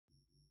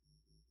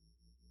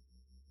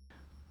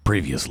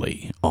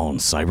Previously on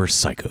Cyber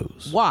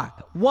Psychos.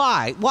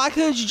 Why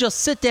couldn't you just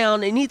sit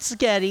down and eat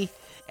spaghetti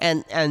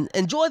and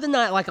enjoy the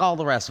night like all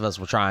the rest of us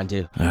were trying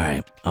to? All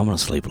right, I'm going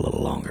to sleep a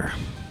little longer.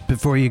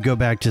 Before you go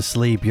back to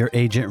sleep, your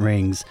agent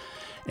rings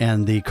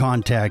and the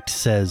contact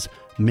says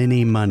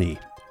Minnie Money,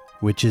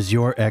 which is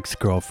your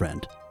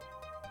ex-girlfriend.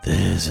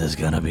 This is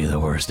going to be the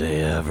worst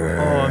day ever.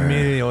 Oh,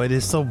 Emilio, it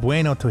is so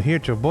bueno to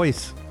hear your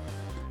voice.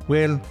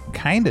 Well,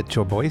 kinda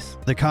your voice.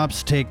 The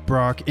cops take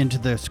Brock into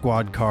the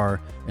squad car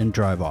and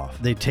drive off.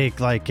 They take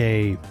like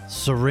a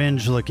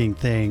syringe-looking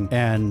thing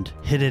and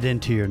hit it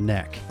into your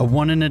neck. A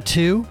 1 and a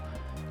 2,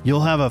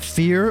 you'll have a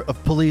fear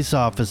of police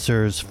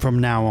officers from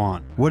now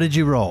on. What did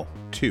you roll?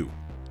 2.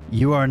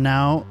 You are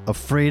now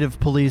afraid of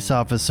police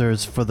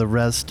officers for the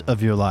rest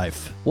of your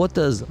life. What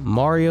does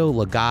Mario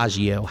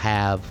Lagaggio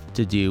have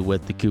to do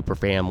with the Cooper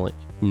family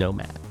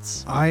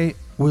nomads? I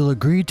will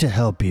agree to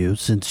help you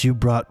since you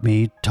brought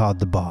me Todd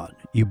the Bot.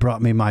 You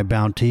brought me my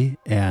bounty,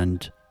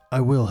 and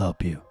I will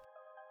help you.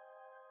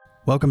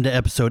 Welcome to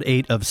episode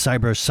 8 of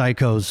Cyber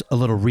Psychos. A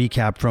little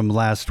recap from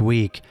last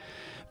week.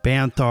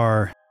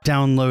 Banthar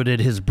downloaded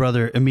his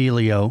brother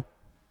Emilio.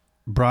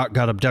 Brock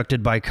got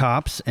abducted by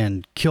cops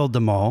and killed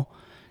them all.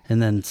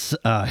 And then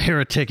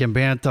Heretic and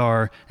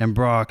Banthar and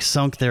Brock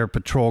sunk their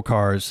patrol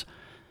cars.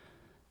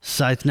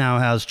 Scythe now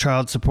has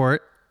child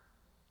support.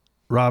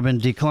 Robin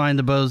declined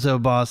the Bozo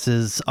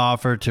boss's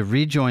offer to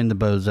rejoin the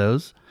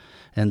Bozos,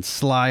 and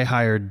Sly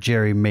hired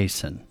Jerry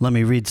Mason. Let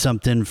me read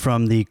something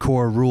from the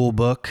core rule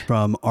book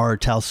from our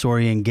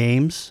Talsorian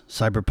Games,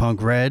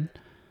 Cyberpunk Red.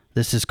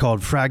 This is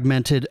called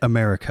Fragmented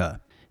America.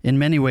 In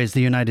many ways,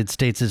 the United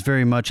States is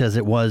very much as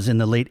it was in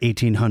the late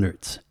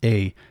 1800s,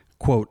 a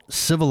quote,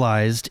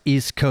 civilized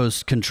East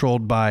Coast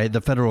controlled by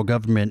the federal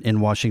government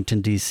in Washington,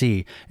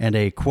 D.C., and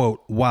a,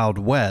 quote, Wild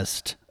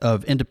West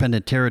of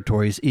independent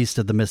territories east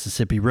of the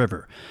Mississippi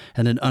River,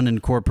 and an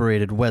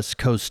unincorporated West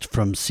Coast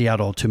from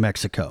Seattle to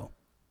Mexico.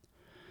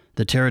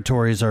 The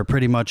territories are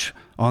pretty much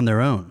on their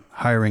own,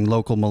 hiring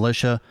local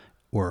militia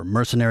or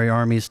mercenary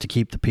armies to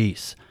keep the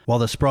peace, while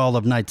the sprawl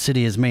of Night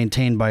City is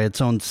maintained by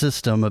its own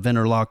system of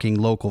interlocking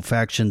local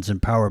factions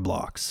and power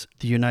blocks.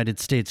 The United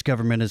States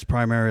government is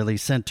primarily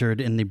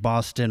centered in the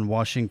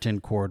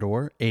Boston-Washington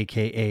corridor,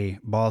 aka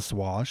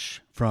Boswash,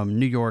 from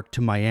New York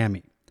to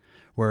Miami,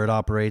 where it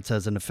operates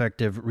as an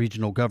effective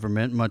regional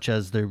government, much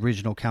as the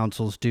regional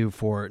councils do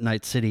for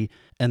Night City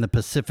and the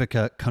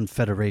Pacifica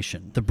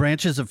Confederation. The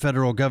branches of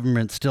federal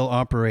government still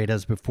operate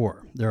as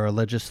before. There are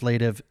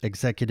legislative,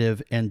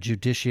 executive, and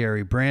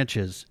judiciary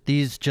branches.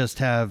 These just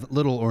have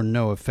little or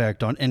no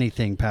effect on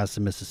anything past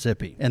the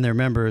Mississippi, and their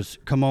members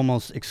come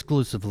almost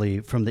exclusively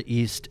from the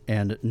East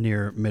and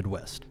near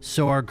Midwest.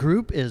 So our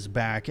group is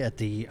back at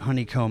the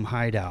Honeycomb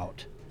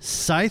Hideout.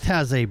 Scythe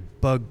has a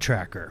bug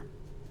tracker,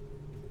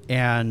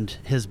 and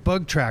his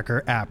bug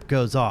tracker app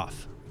goes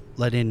off,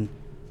 letting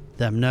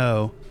them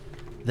know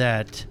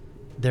that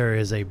there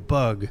is a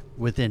bug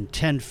within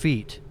 10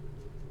 feet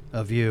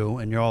of you,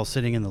 and you're all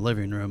sitting in the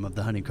living room of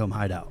the Honeycomb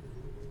Hideout.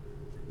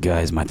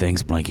 Guys, my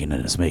thing's blinking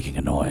and it's making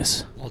a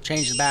noise. We'll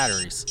change the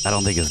batteries. I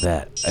don't think it's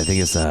that. I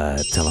think it's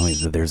telling me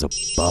that there's a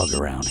bug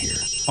around here.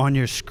 On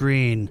your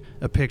screen,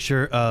 a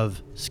picture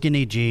of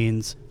skinny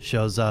jeans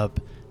shows up,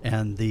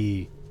 and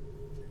the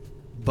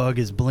bug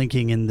is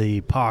blinking in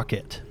the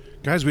pocket.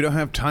 Guys, we don't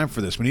have time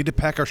for this. We need to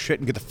pack our shit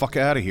and get the fuck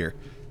out of here.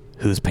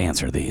 Whose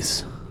pants are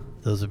these?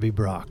 Those would be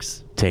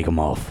Brock's. Take them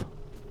off.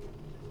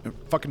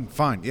 Fucking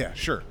fine. Yeah,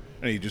 sure.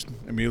 And he just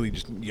immediately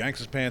just yanks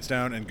his pants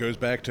down and goes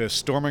back to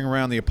storming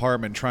around the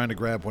apartment trying to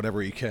grab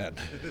whatever he can.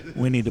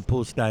 We need to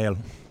pull style.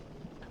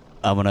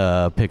 I'm going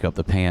to pick up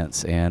the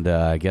pants, and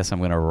I guess I'm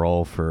going to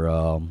roll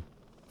for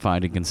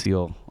find and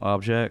conceal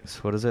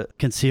objects. What is it?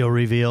 Conceal,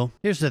 reveal.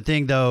 Here's the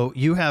thing, though.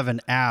 You have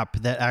an app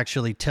that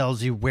actually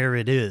tells you where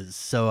it is,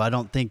 so I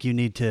don't think you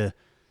need to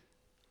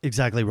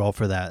exactly roll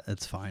for that.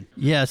 That's fine.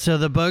 Yeah, so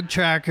the bug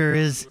tracker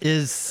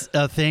is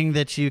a thing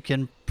that you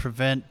can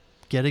prevent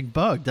getting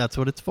bugged. That's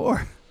what it's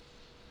for.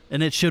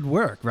 And it should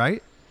work,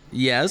 right?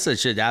 Yes, it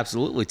should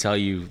absolutely tell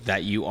you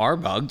that you are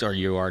bugged or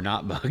you are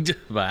not bugged,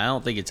 but I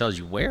don't think it tells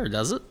you where,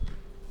 does it?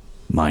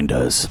 Mine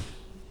does.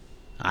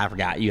 I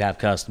forgot you have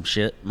custom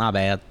shit. My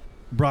bad.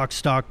 Brock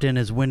Stockton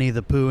is Winnie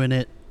the Pooh in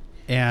it,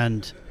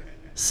 and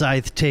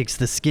Scythe takes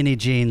the skinny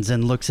jeans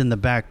and looks in the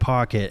back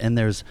pocket, and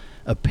there's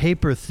a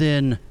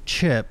paper-thin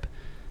chip,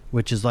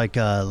 which is like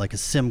a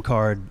SIM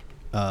card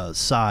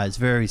size,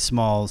 very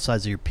small,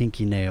 size of your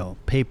pinky nail,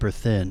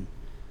 paper-thin,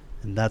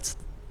 and that's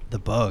the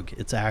bug.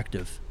 It's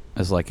active.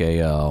 It's like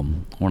a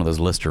one of those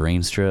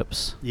Listerine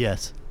strips.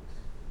 Yes.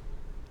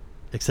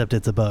 Except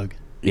it's a bug.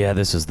 Yeah,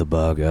 this is the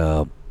bug.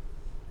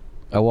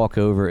 I walk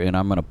over and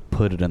I'm going to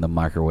put it in the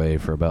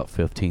microwave for about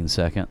 15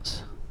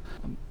 seconds.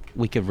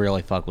 We could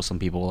really fuck with some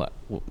people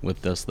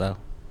with this, though.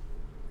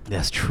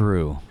 That's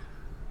true.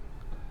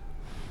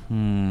 All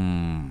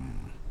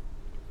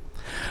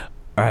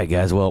right,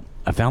 guys. Well,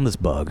 I found this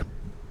bug.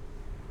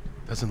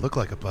 Doesn't look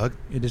like a bug.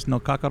 It is no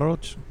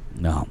cockroach.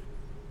 No.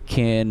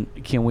 Can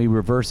we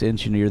reverse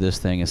engineer this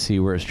thing and see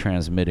where it's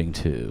transmitting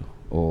to?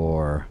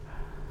 Or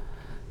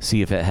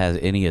See if it has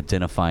any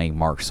identifying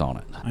marks on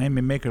it. I am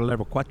a maker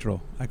level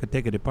 4. I could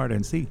take it apart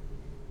and see.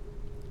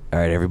 All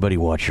right, everybody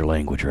watch your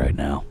language right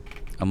now.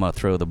 I'm going to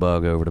throw the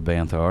bug over to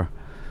Banthar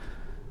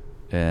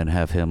and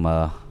have him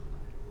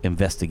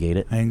investigate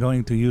it. I am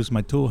going to use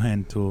my tool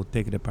hand to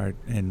take it apart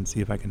and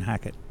see if I can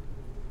hack it.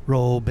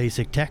 Roll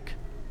basic tech.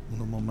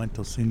 Un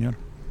momento, senor.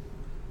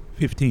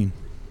 15.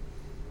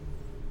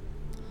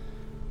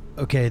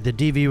 Okay, the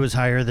DV was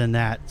higher than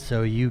that,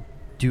 so you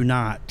do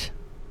not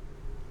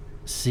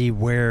see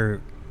where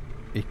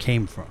it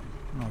came from.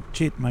 Oh,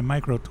 shit, my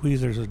micro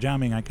tweezers are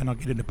jamming. I cannot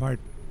get it apart.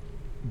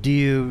 Do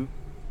you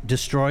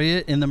destroy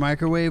it in the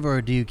microwave,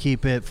 or do you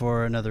keep it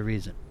for another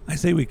reason? I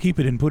say we keep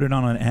it and put it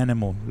on an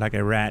animal, like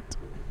a rat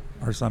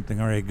or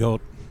something, or a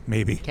goat,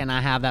 maybe. Can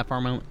I have that for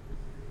a moment?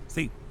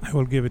 See, I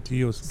will give it to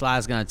you.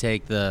 Sly's gonna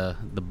take the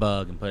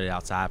bug and put it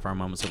outside for a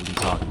moment so we can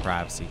talk in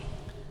privacy.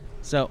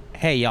 So,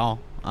 hey y'all,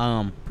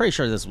 pretty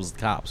sure this was the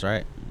cops,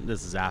 right?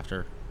 This is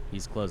after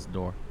he's closed the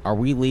door. Are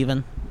we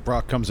leaving?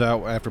 Brock comes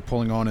out after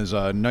pulling on his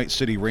Night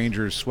City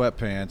Rangers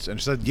sweatpants and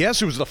said,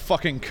 yes, it was the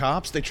fucking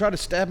cops. They tried to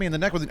stab me in the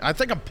neck with it. I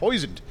think I'm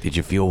poisoned. Did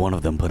you feel one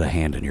of them put a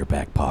hand in your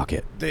back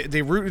pocket?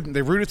 They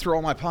rooted through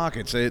all my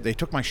pockets. They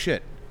took my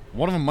shit.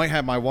 One of them might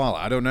have my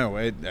wallet. I don't know.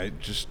 It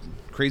just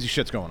crazy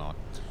shit's going on.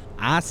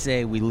 I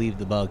say we leave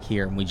the bug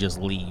here and we just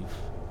leave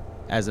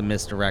as a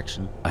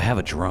misdirection. I have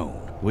a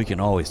drone. We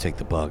can always take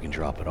the bug and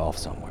drop it off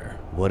somewhere.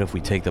 What if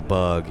we take the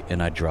bug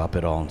and I drop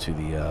it onto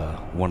the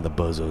one of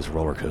the Bozo's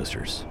roller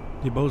coasters?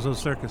 The Bozo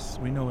Circus.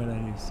 We know what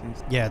that is.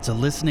 Yeah, it's a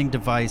listening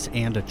device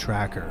and a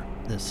tracker,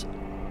 this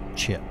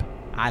chip.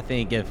 I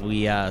think if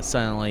we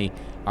suddenly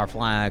are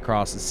flying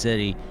across the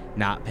city,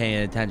 not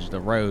paying attention to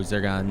the roads,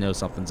 they're gonna know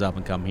something's up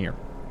and come here.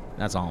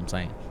 That's all I'm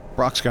saying.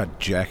 Brock's got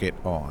jacket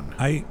on.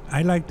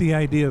 I like the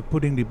idea of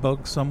putting the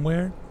bug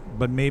somewhere,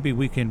 but maybe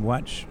we can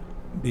watch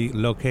the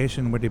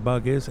location where the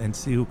bug is and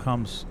see who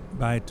comes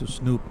by to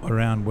snoop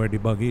around where the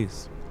bug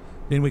is.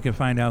 Then we can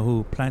find out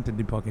who planted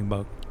the fucking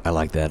bug. I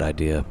like that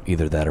idea.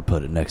 Either that or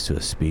put it next to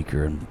a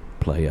speaker and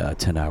play a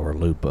 10-hour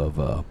loop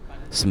of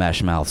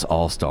Smash Mouth's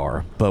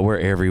All-Star, but where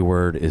every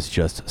word is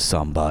just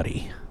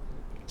somebody.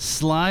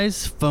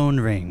 Sly's phone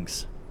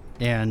rings,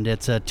 and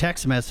it's a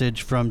text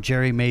message from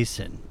Jerry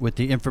Mason with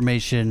the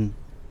information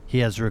he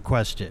has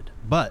requested.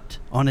 But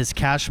on his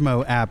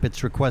Cashmo app,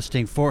 it's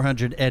requesting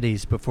 400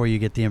 eddies before you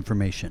get the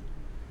information.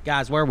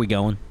 Guys, where are we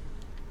going?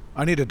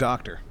 I need a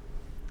doctor.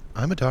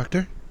 I'm a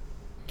doctor.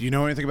 Do you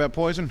know anything about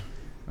poison?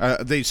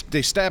 They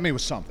stabbed me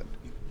with something.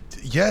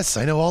 Yes,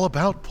 I know all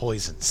about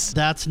poisons.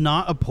 That's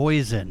not a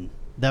poison.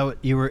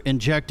 You were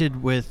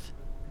injected with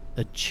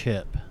a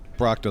chip.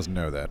 Brock doesn't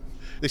know that.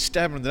 They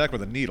stabbed him in the neck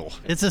with a needle.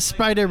 It's a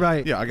spider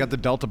bite. Yeah, I got the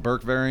Delta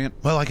Burke variant.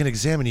 Well, I can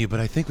examine you, but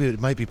I think it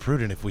might be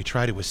prudent if we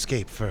try to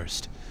escape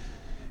first.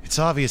 It's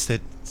obvious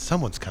that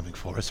someone's coming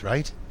for us,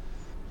 right?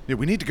 Yeah,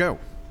 we need to go.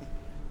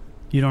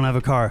 You don't have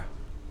a car.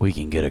 We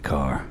can get a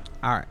car.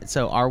 All right,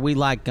 so are we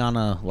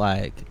gonna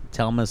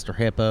tell Mr.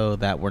 Hippo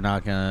that we're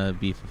not gonna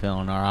be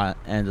fulfilling our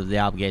end of the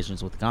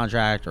obligations with the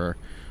contract, or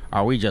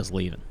are we just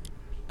leaving?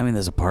 I mean,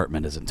 this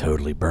apartment isn't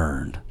totally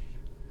burned.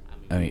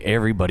 I mean,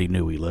 everybody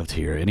knew we lived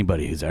here.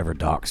 Anybody who's ever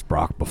doxed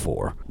Brock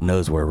before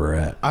knows where we're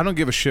at. I don't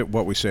give a shit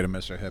what we say to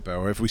Mr.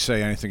 Hippo, if we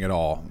say anything at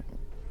all.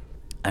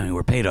 I mean,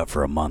 we're paid up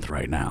for a month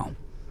right now,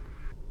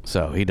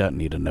 so he doesn't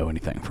need to know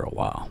anything for a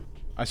while.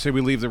 I say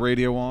we leave the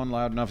radio on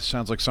loud enough it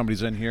sounds like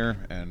somebody's in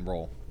here and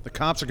roll. The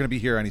cops are going to be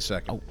here any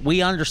second.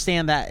 We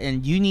understand that,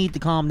 and you need to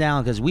calm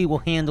down because we will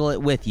handle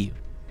it with you.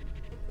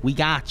 We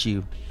got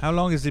you. How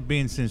long has it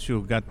been since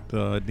you got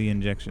the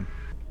injection?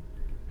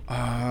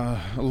 A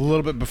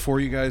little bit before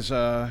you guys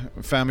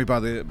found me by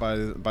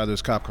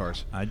those cop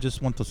cars. I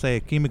just want to say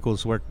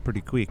chemicals work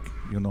pretty quick.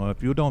 You know,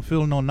 if you don't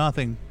feel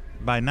nothing,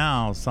 by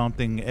now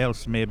something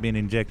else may have been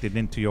injected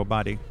into your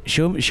body.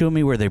 Show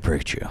me where they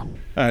pricked you.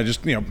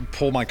 Just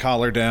pull my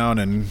collar down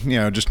and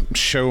just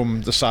show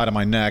them the side of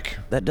my neck.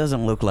 That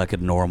doesn't look like a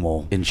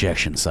normal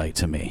injection site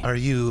to me. Are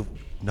you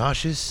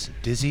nauseous,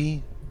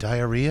 dizzy,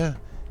 diarrhea,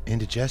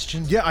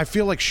 indigestion? Yeah, I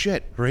feel like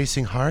shit.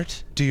 Racing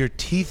heart? Do your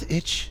teeth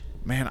itch?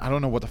 Man, I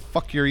don't know what the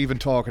fuck you're even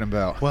talking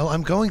about. Well,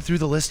 I'm going through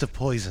the list of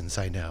poisons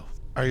I know.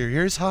 Are your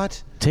ears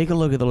hot? Take a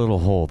look at the little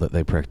hole that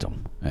they pricked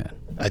them in.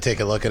 I take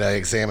a look and I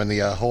examine the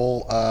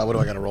hole. What do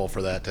I got to roll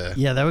for that?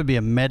 Yeah, that would be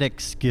a medic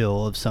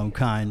skill of some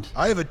kind.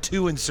 I have a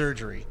 2 in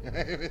surgery.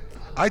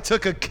 I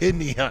took a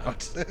kidney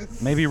out.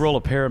 Maybe roll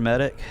a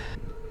paramedic.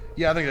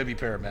 Yeah, I think that'd be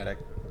paramedic.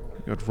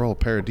 You would roll a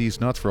pair of D's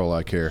nuts for all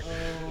I care.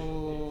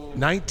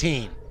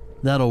 19.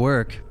 That'll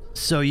work.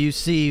 So you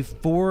see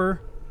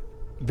 4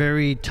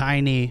 very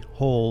tiny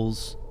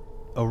holes,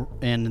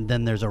 and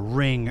then there's a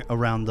ring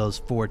around those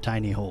 4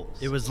 tiny holes.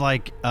 It was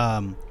like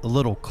a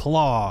little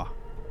claw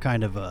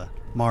kind of a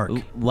mark.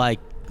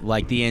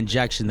 Like the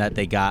injection that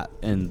they got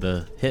in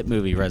the hit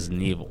movie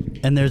Resident Evil.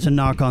 And there's a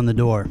knock on the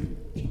door.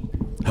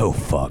 Oh,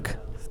 fuck.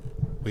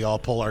 We all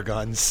pull our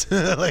guns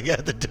like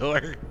at the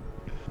door.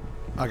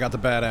 I got the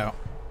bat out.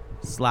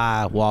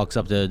 Sly walks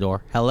up to the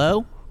door.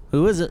 Hello?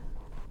 Who is it?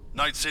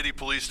 Night City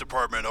Police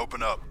Department,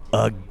 open up.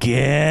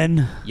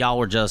 Again? Y'all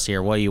were just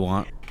here. What do you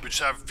want? We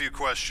just have a few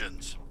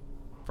questions.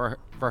 For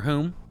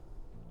whom?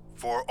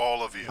 For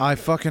all of you. I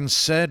fucking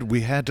said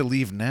we had to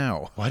leave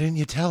now. Why didn't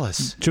you tell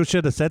us? You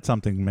should have said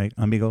something, mate,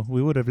 amigo.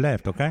 We would have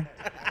left, okay?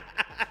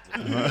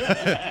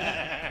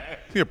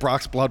 Yeah,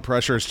 Brock's blood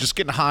pressure is just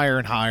getting higher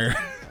and higher.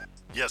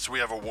 Yes, we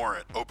have a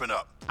warrant. Open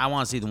up. I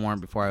want to see the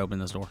warrant before I open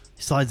this door.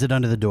 He slides it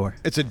under the door.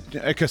 It's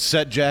a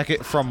cassette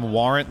jacket from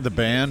Warrant the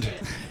band.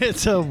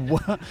 It's a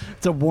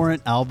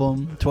Warrant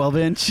album,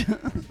 12-inch.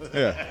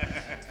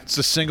 Yeah. It's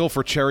a single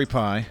for Cherry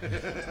Pie.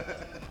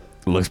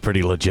 Looks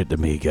pretty legit to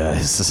me,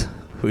 guys.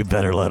 We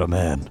better let him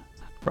in.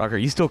 Brock, are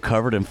you still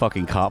covered in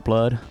fucking cop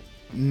blood?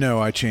 No,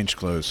 I changed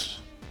clothes.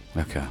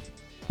 Okay.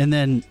 And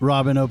then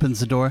Robin opens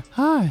the door.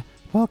 Hi,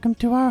 welcome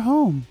to our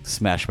home.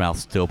 Smash Mouth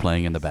still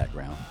playing in the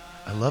background.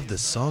 I love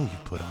this song you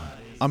put on.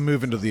 I'm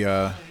moving to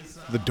the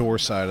door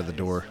side of the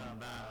door.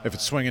 If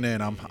it's swinging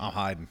in, I'm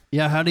hiding.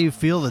 Yeah, how do you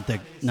feel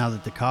now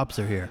that the cops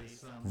are here?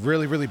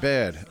 Really, really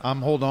bad.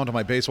 I'm holding on to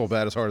my baseball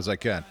bat as hard as I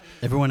can.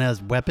 Everyone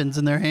has weapons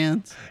in their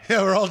hands,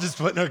 Yeah, we're all just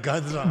putting our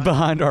guns on.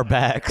 Behind our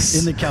backs.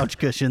 in the couch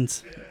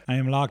cushions. I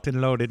am locked and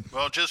loaded.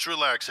 Well, just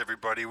relax,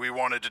 everybody. We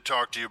wanted to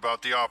talk to you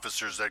about the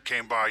officers that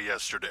came by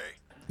yesterday.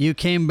 You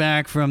came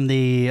back from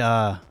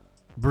the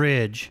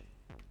bridge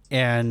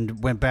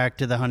and went back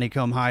to the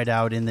Honeycomb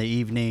hideout in the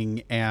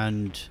evening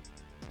and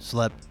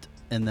slept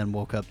and then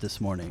woke up this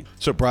morning.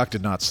 So Brock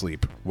did not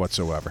sleep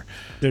whatsoever.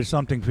 There's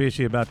something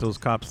fishy about those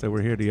cops that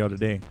were here the other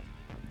day.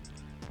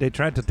 They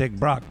tried to take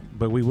Brock,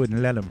 but we wouldn't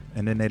let them,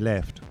 and then they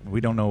left.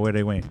 We don't know where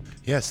they went.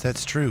 Yes,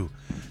 that's true.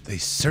 They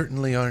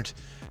certainly aren't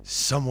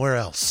somewhere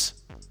else.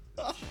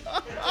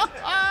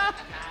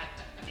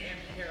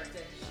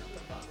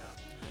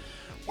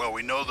 Well,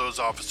 we know those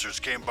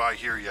officers came by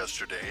here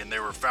yesterday, and they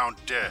were found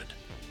dead.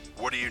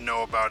 What do you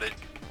know about it?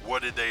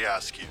 What did they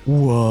ask you?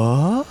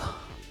 What?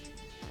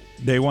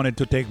 They wanted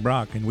to take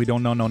Brock, and we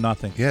don't know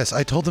nothing. Yes,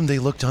 I told them they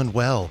looked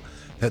unwell,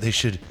 that they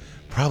should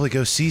probably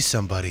go see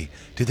somebody.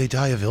 Did they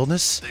die of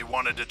illness? They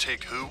wanted to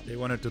take who? They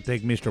wanted to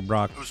take Mr.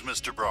 Brock. Who's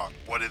Mr. Brock?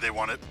 What did they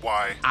want it?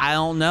 Why? I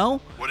don't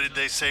know. What did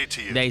they say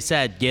to you? They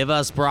said, give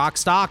us Brock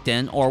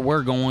Stockton or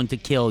we're going to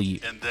kill you.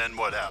 And then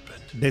what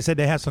happened? They said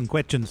they had some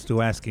questions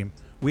to ask him.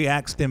 We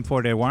asked them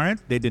for their warrant.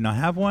 They did not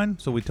have one,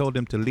 so we told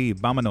them to leave.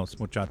 Vámonos,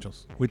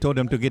 muchachos. We told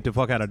them to get the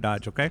fuck out of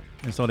Dodge, okay?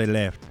 And so they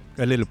left.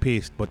 A little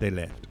pissed, but they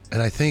left.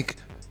 And I think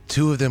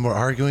two of them were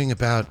arguing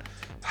about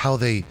how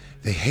they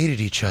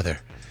hated each other,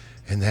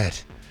 and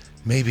that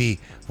maybe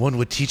one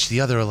would teach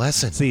the other a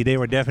lesson. See, they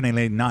were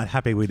definitely not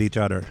happy with each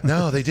other.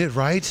 No, they did,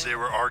 right? They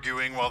were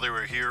arguing while they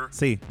were here?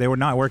 See, they were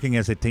not working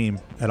as a team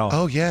at all.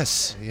 Oh,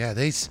 yes. Yeah,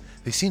 they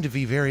seem to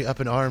be very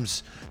up in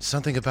arms.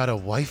 Something about a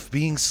wife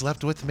being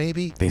slept with,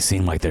 maybe? They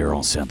seem like they were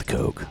on synth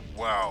coke.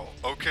 Wow.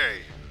 Okay.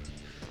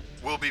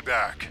 We'll be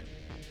back.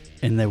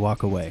 And they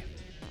walk away.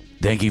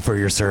 Thank you for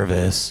your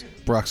service.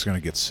 Brock's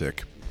gonna get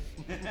sick.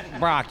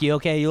 Brock, you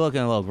okay? You looking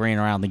a little green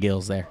around the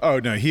gills there. Oh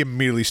no, he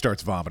immediately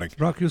starts vomiting.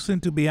 Brock, you seem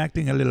to be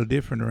acting a little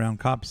different around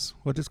cops.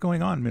 What is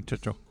going on,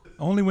 muchacho?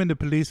 Only when the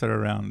police are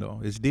around,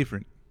 though. It's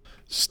different.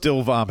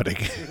 Still vomiting.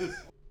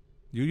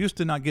 You used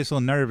to not get so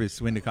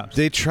nervous when the cops...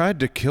 They tried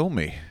to kill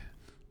me.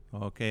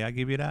 Okay, I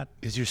give you that.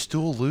 Is your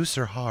stool loose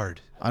or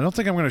hard? I don't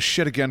think I'm gonna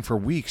shit again for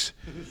weeks.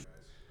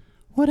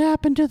 What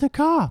happened to the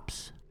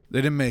cops? They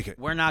didn't make it.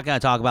 We're not going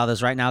to talk about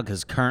this right now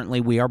because currently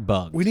we are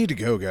bugged. We need to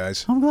go,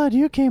 guys. I'm glad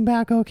you came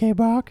back okay,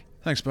 Brock.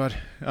 Thanks, bud.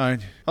 I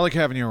like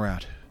having you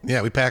around.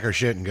 Yeah, we pack our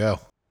shit and go.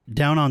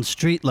 Down on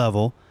street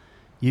level,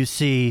 you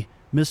see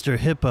Mr.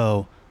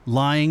 Hippo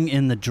lying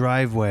in the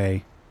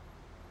driveway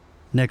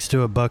next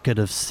to a bucket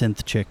of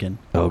synth chicken.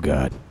 Oh,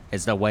 God.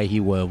 It's the way he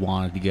would have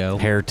wanted to go.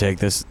 Heretic,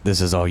 this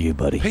is all you,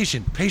 buddy.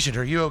 Patient,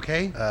 are you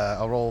okay?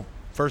 I'll roll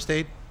first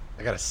aid.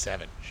 I got a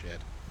 7.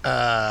 Shit.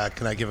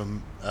 Can I give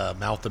him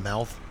mouth to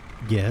mouth?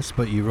 Yes,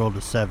 but you rolled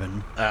a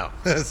 7. Oh.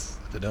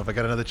 Don't know if I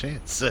got another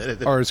chance.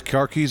 Are his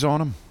car keys on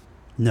him?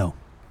 No.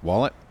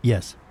 Wallet?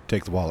 Yes.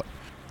 Take the wallet.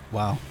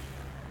 Wow.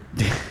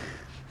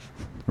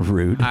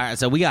 Rude. All right,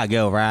 so we got to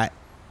go, right?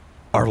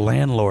 Our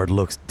landlord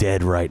looks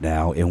dead right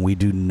now, and we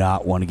do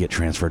not want to get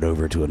transferred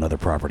over to another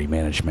property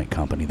management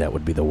company. That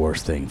would be the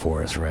worst thing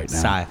for us right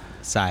now.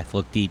 Scythe,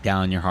 look deep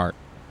down in your heart.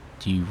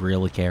 Do you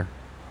really care?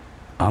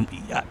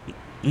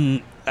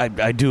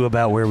 I do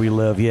about where we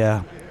live,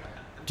 yeah.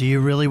 Do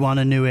you really want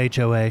a new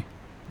HOA?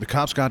 The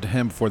cops got to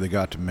him before they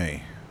got to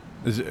me.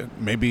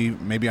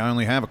 Maybe I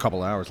only have a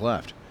couple hours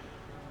left.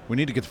 We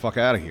need to get the fuck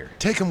out of here.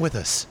 Take him with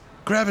us.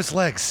 Grab his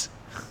legs.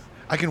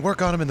 I can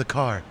work on him in the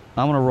car.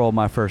 I'm going to roll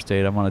my first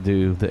aid. I'm going to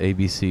do the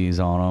ABCs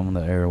on them,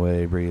 the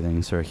airway,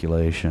 breathing,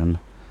 circulation.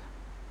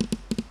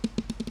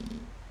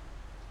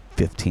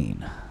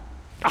 15.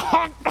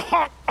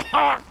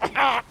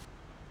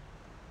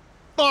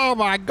 Oh,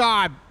 my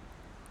God.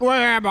 Where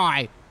am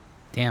I?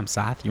 Damn,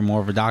 Scythe, you're more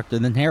of a doctor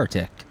than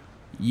Heretic.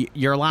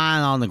 You're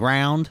lying on the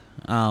ground.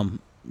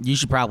 You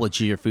should probably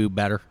chew your food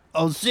better.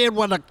 I was seeing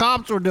what the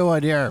cops were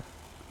doing here.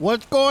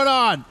 What's going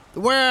on?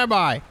 Where am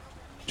I?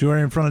 You were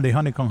in front of the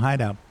Honeycomb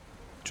hideout.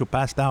 You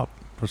passed out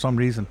for some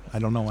reason. I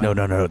don't know why.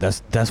 No.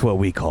 That's what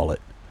we call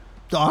it.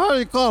 The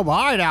honeycomb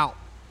hideout.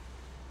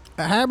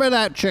 Hand me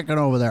that chicken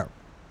over there.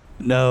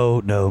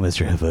 No,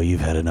 Mr. Hippo, you've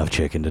had enough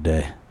chicken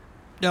today.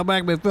 It'll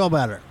make me feel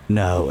better.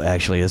 No,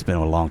 actually, it's been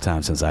a long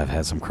time since I've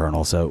had some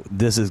Colonel, so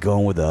this is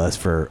going with us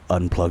for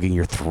unplugging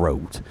your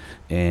throat.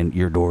 And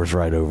your door's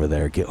right over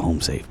there. Get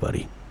home safe,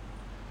 buddy.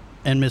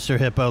 And Mr.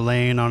 Hippo,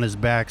 laying on his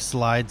back,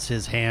 slides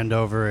his hand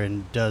over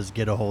and does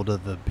get a hold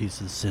of the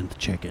piece of synth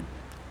chicken.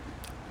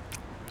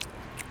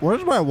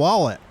 Where's my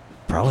wallet?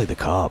 Probably the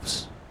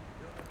cops.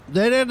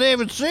 They didn't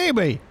even see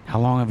me. How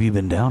long have you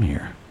been down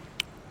here?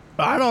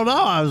 I don't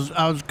know.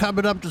 I was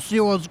coming up to see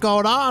what's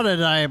going on,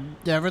 and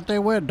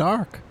everything went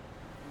dark.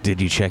 Did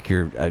you check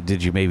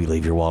did you maybe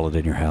leave your wallet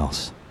in your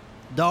house?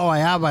 No, I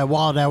have my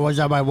wallet. That was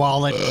on my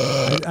wallet.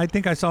 I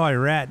think I saw a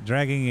rat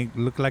dragging it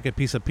looked like a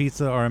piece of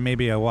pizza or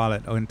maybe a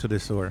wallet into the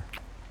sewer.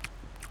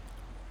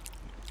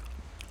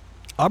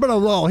 I'm gonna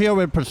roll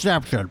human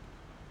perception.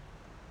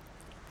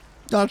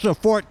 That's a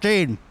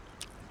 14.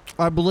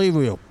 I believe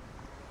you.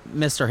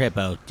 Mr.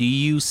 Hippo, do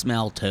you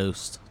smell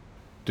toast?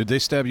 Did they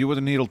stab you with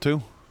a needle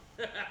too?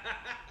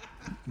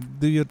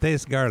 Do you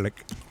taste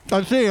garlic?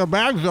 I see your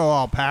bags are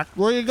all packed.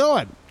 Where are you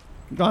going?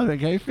 You on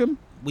vacation?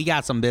 We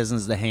got some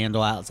business to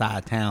handle outside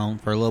of town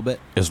for a little bit.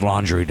 It's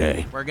laundry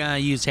day. We're going to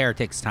use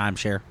Heretic's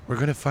timeshare. We're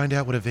going to find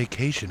out what a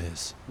vacation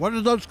is. What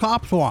did those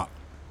cops want?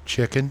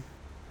 Chicken?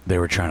 They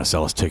were trying to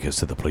sell us tickets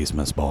to the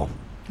policeman's ball.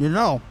 You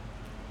know,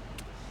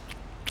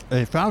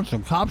 they found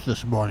some cops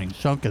this morning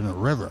sunk in the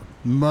river,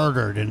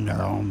 murdered in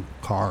their own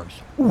cars.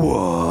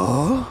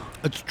 What?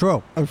 It's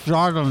true. I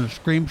saw it on the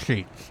scream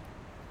sheets.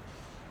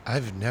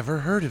 I've never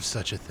heard of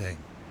such a thing.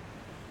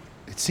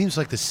 It seems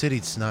like the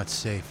city's not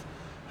safe.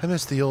 I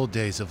miss the old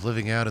days of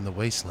living out in the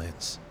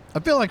wastelands. I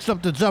feel like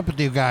something's up with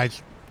you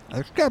guys. I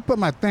just can't put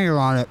my finger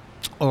on it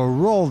or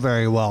roll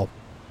very well.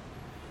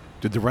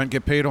 Did the rent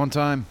get paid on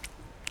time?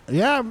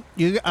 Yeah,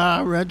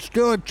 rent's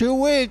due in 2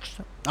 weeks.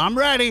 I'm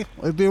ready.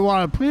 If you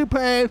want to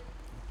prepay,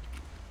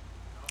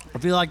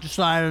 if you like to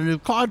sign a new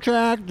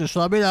contract, just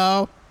let me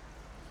know.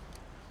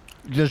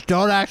 Just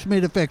don't ask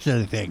me to fix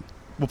anything.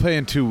 We'll pay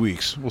in 2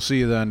 weeks. We'll see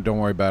you then. Don't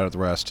worry about it, the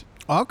rest.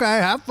 Okay,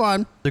 have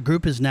fun. The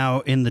group is now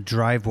in the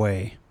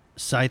driveway.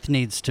 Scythe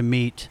needs to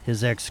meet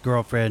his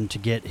ex-girlfriend to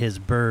get his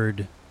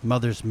bird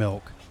mother's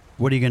milk.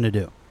 What are you going to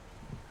do?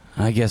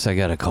 I guess I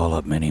gotta call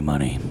up Minnie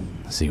Money,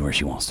 see where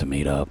she wants to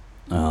meet up.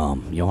 You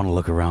want to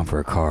look around for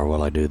a car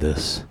while I do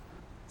this?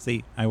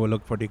 See, I will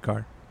look for the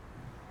car.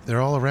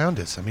 They're all around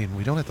us. I mean,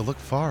 we don't have to look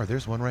far.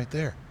 There's one right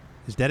there.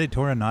 Is that a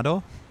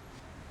Tornado?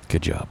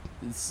 Good job.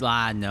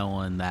 Sly,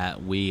 knowing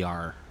that we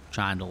are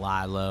trying to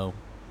lie low,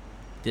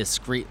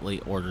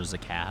 discreetly orders a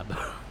cab.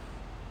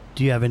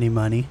 Do you have any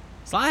money?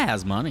 Sly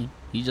has money.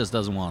 He just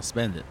doesn't want to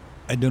spend it.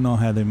 I do not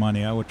have the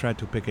money. I will try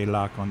to pick a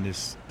lock on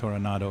this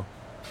Tornado.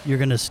 You're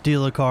going to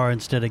steal a car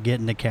instead of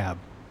getting a cab.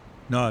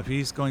 No, if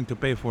he's going to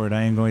pay for it,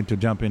 I ain't going to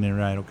jump in and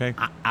ride, okay?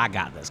 I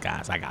got this,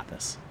 guys. I got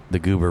this. The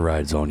goober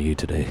ride's on you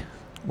today.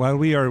 While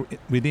we are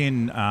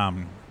within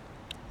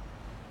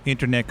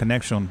internet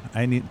connection,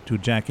 I need to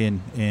jack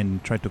in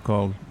and try to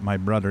call my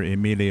brother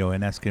Emilio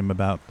and ask him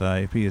about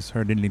if he has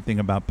heard anything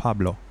about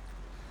Pablo.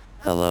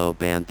 Hello,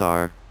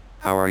 Banthar.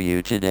 How are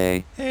you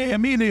today? Hey,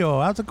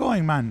 Emilio, how's it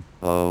going, man?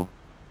 Oh,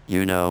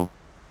 you know,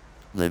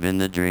 living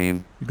the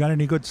dream. You got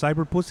any good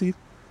cyber pussy?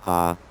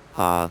 Ha,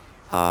 ha,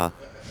 ha.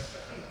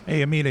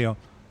 Hey, Emilio.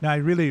 Now, I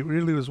really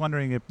was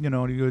wondering if, you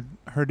had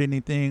heard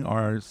anything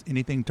or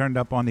anything turned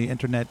up on the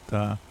internet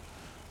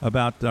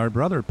about our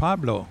brother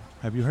Pablo.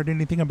 Have you heard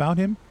anything about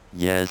him?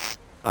 Yes,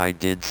 I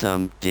did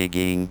some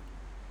digging.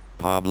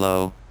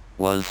 Pablo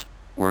was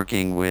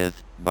working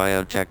with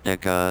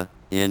Biotechnica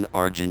in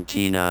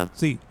Argentina.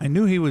 See, I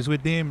knew he was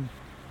with them,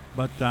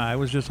 but I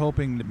was just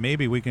hoping that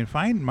maybe we can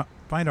find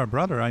our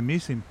brother. I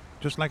miss him,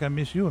 just like I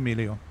miss you,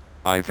 Emilio.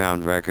 I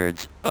found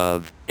records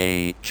of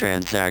a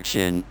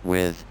transaction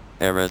with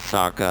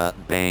Arasaka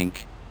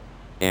Bank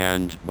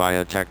and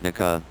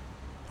Biotechnica.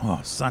 Oh,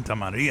 Santa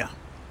Maria.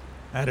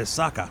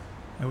 Arasaka.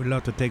 I would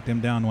love to take them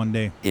down one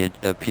day. It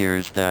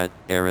appears that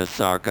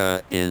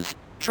Arasaka is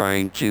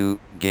trying to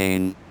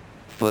gain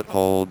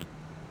foothold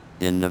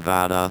in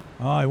Nevada.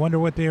 Oh, I wonder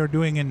what they are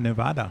doing in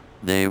Nevada.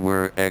 They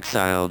were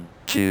exiled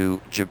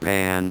to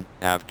Japan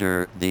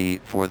after the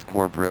Fourth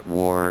Corporate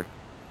War.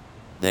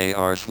 They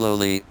are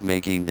slowly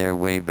making their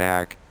way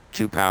back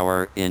to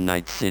power in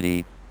Night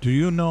City. Do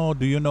you know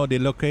the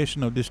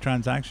location of this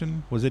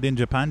transaction? Was it in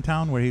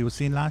Japantown where he was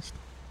seen last?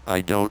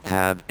 I don't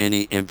have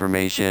any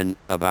information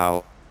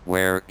about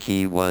where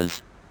he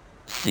was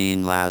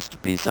seen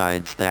last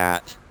besides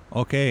that.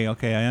 Okay,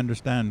 I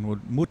understand. Well,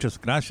 muchas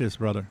gracias,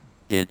 brother.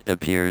 It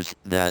appears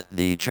that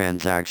the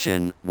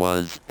transaction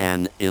was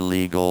an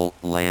illegal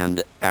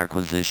land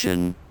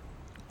acquisition.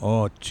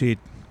 Oh, cheat.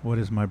 What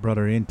is my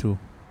brother into?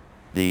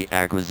 The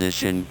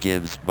acquisition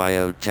gives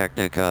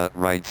Biotechnica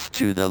rights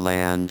to the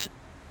land,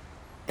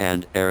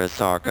 and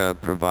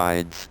Arasaka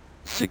provides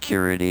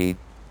security.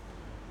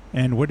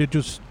 And where did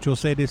you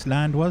say this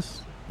land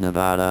was?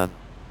 Nevada,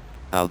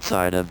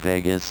 outside of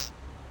Vegas.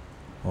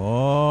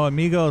 Oh,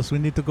 amigos, we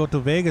need to go to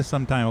Vegas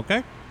sometime,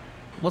 okay?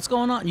 What's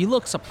going on? You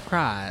look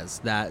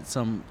surprised that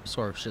some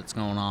sort of shit's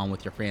going on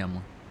with your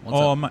family. What's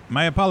Oh, up?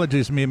 my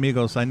apologies, mi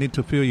amigos. I need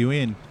to fill you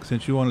in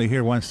since you only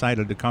hear one side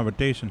of the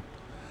conversation.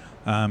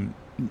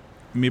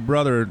 My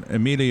brother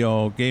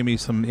Emilio gave me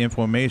some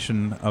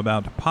information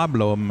about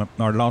Pablo,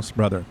 our lost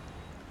brother.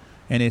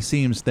 And it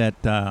seems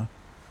that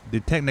the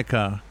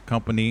Technica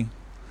company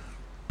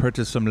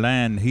purchased some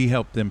land. He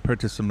helped them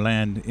purchase some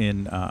land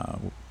in,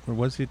 where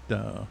was it?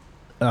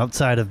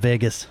 Outside of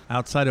Vegas.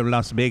 Outside of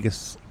Las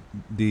Vegas.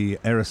 The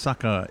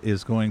Arasaka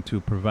is going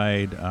to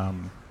provide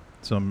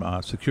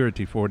some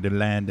security for the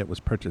land that was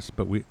purchased.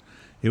 But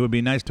it would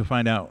be nice to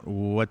find out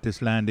what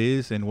this land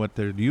is and what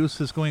their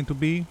use is going to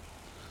be.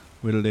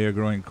 Whether they are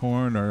growing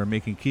corn or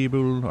making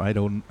kibble, I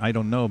don't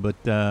know.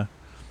 But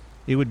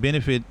it would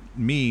benefit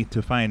me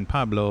to find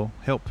Pablo,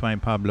 help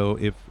find Pablo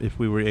if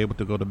we were able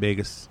to go to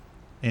Vegas.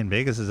 And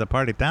Vegas is a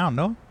party town,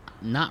 no?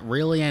 Not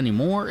really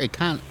anymore. It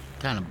kind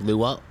of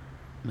blew up.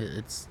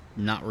 It's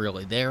not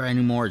really there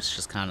anymore. It's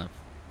just kind of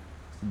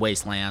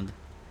wasteland.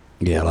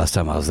 Yeah, last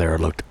time I was there, it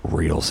looked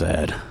real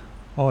sad.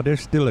 Oh,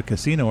 there's still a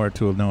casino or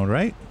two, no,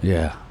 right?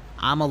 Yeah.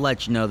 I'm going to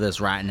let you know this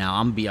right now.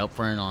 I'm going to be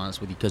upfront and honest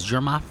with you because you're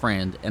my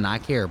friend and I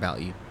care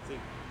about you.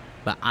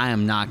 But I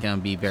am not going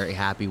to be very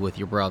happy with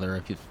your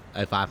brother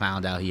if I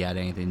found out he had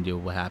anything to do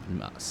with what happened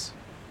to us,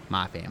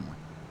 my family.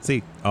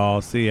 See,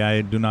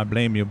 I do not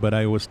blame you, but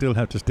I will still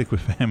have to stick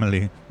with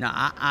family.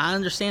 Now, I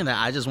understand that.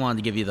 I just wanted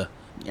to give you the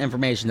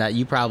information that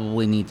you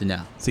probably need to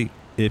know. See,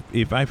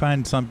 if I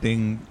find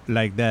something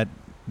like that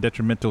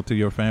detrimental to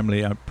your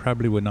family, I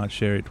probably would not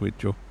share it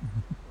with you.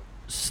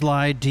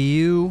 Sly, do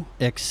you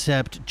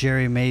accept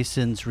Jerry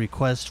Mason's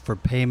request for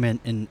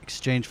payment in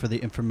exchange for the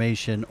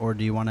information, or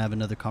do you want to have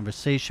another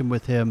conversation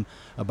with him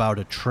about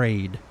a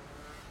trade?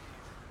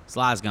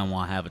 Sly's going to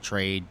want to have a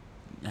trade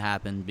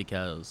happen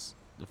because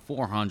the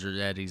 400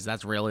 eddies,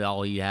 that's really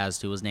all he has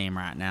to his name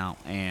right now.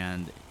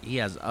 And he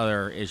has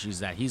other issues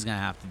that he's going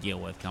to have to deal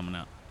with coming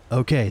up.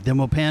 Okay, then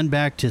we'll pan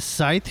back to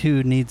Scythe,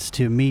 who needs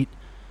to meet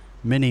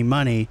Mini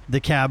Money.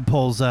 The cab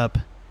pulls up,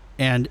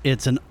 and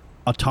it's an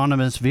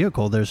autonomous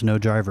vehicle. There's no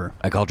driver.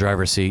 I call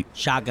driver's seat.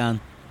 Shotgun.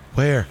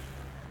 Where?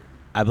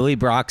 I believe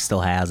Brock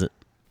still has it.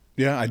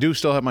 Yeah, I do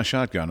still have my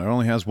shotgun. It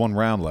only has one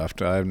round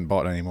left. I haven't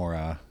bought any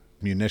more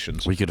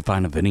munitions. We could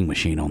find a vending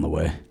machine on the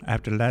way.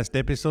 After the last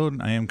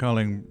episode, I am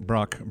calling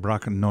Brock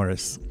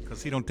Norris,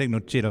 because he don't take no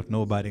shit off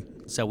nobody.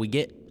 So we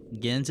get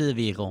into the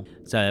vehicle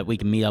so that we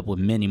can meet up with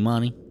Mini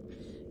Money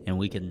and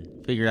we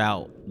can figure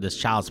out this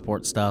child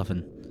support stuff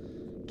and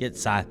get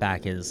Scythe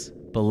back his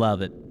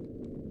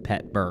beloved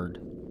pet bird.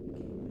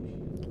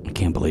 I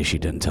can't believe she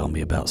didn't tell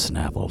me about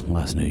Snapple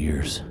last New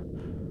Year's.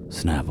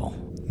 Snapple.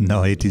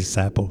 No, it is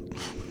Sapple.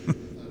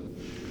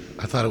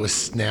 I thought it was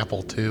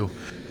Snapple too.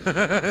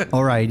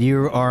 All right,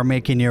 you are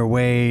making your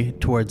way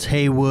towards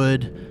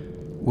Haywood,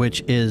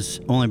 which is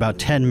only about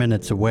 10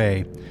 minutes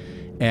away.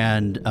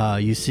 And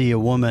you see a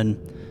woman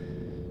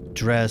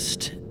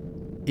dressed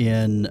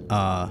in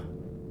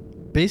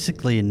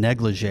basically a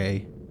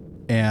negligee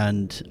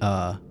and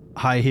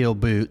high heel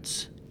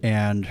boots,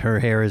 and her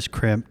hair is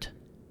crimped,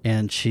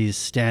 and she's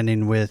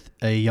standing with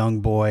a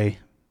young boy,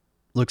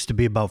 looks to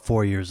be about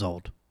 4 years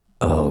old.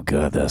 Oh,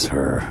 God, that's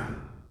her.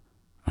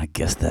 I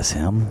guess that's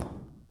him.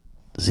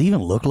 Does he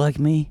even look like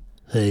me?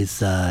 Hey,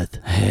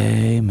 Scythe.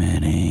 Hey,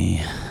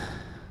 Minnie.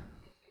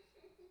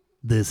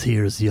 This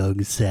here's young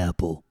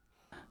Sapple.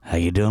 How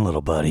you doing,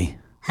 little buddy?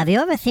 Have you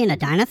ever seen a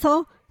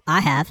dinosaur?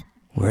 I have.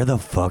 Where the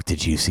fuck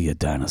did you see a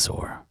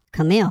dinosaur?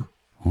 Camille.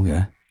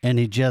 Okay. And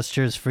he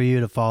gestures for you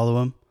to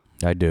follow him.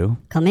 I do.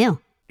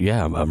 Camille.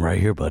 Yeah, I'm right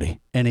here, buddy.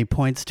 And he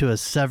points to a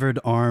severed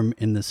arm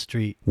in the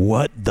street.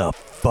 What the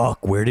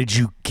fuck? Where did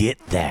you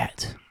get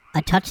that?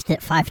 I touched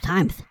it 5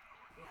 times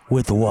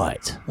With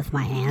what? with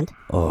my hand.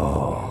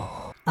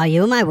 Oh. Are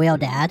you my real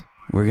dad?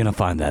 We're gonna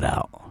find that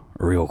out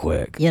real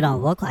quick. You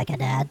don't look like a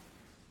dad.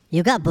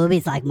 You got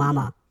boobies like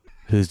mama.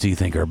 Whose do you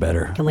think are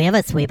better? Can we have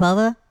a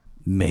sleepover?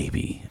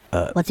 Maybe.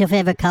 What's your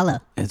favorite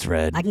color? It's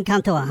red. I can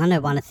count to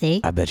 100. Want to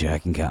see? I bet you I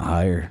can count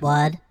higher.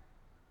 1,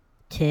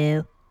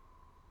 2,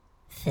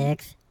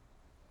 6,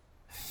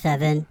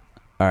 7.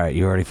 Alright,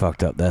 you already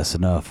fucked up. That's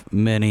enough.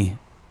 Minnie,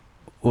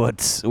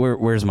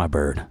 where's my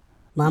bird?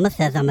 Mama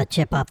says I'm a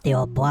chip off the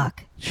old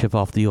block. Chip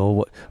off the old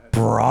what?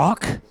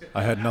 Brock?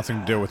 I had nothing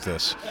to do with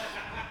this.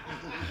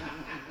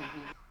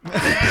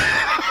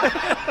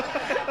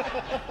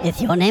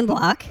 Is your name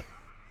Block?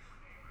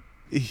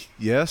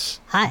 Yes?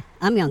 Hi,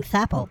 I'm young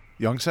Sapple.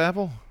 Young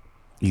Sapple?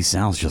 He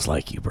sounds just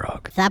like you,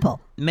 Brock. Sapple.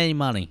 Mini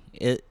Money.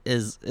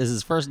 Is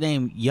his first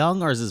name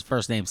Young or is his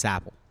first name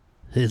Sapple?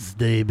 His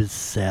name is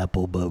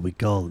Sapple, but we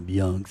call him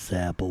young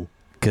Sapple.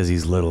 Because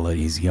he's little and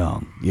he's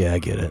young. Yeah, I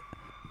get it.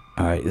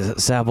 Alright,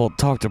 Sapple,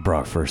 talk to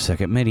Brock for a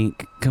second. Minnie,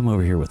 come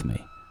over here with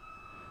me.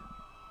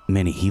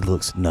 Minnie, he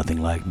looks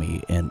nothing like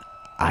me, and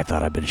I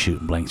thought I'd been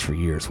shooting blanks for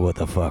years. What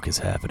the fuck is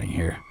happening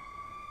here?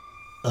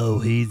 Oh,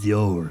 he's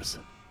yours.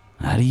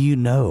 How do you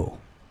know?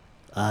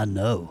 I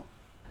know.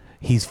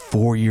 He's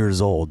 4 years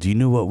old. Do you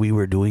know what we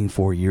were doing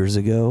 4 years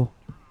ago?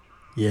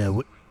 Yeah,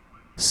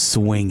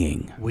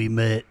 Swinging. we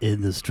met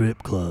in the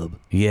strip club.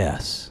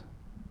 Yes.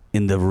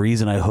 And the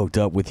reason I hooked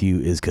up with you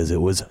is because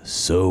it was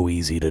so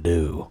easy to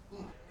do.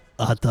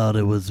 I thought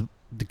it was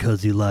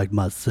because you liked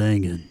my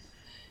singing.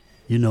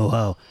 You know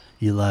how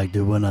you liked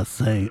it when I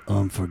sang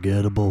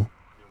Unforgettable?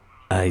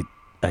 I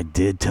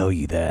did tell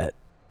you that.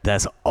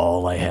 That's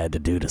all I had to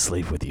do to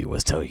sleep with you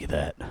was tell you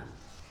that.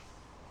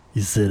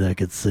 You said I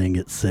could sing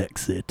it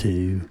sexy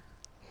too.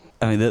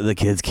 I mean, the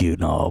kid's cute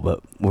and all,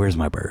 but where's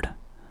my bird?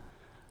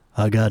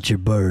 I got your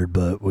bird,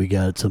 but we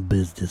got some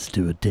business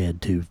to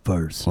attend to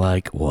first.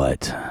 Like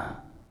what?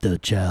 The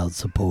child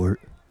support.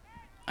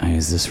 I mean,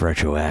 is this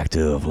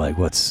retroactive? Like,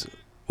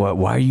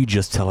 why are you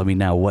just telling me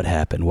now what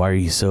happened? Why are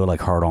you so,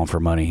 like, hard on for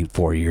money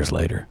 4 years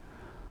later?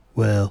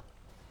 Well,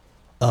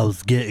 I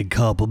was getting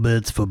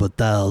compliments from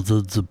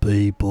thousands of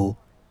people.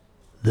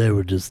 They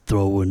were just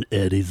throwing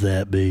eddies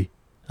at me.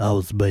 I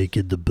was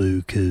making the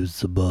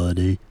bukus of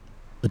money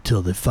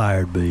until they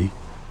fired me.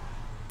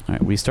 All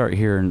right, we start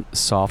hearing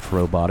soft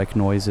robotic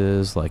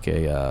noises, like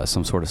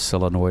some sort of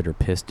solenoid or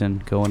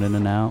piston going in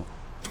and out.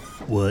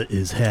 What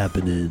is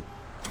happening?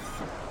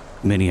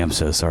 Minnie, I'm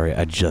so sorry.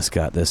 I just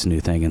got this new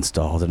thing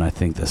installed, and I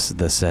think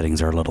the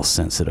settings are a little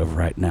sensitive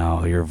right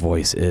now. Your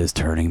voice is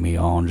turning me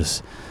on.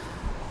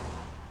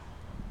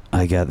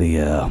 I got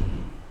the,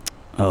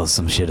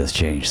 some shit has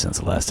changed since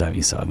the last time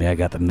you saw me. I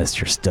got the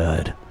Mr.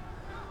 Stud.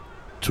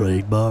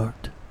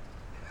 Trademarked?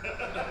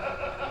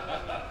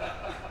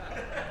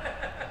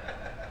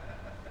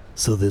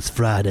 So this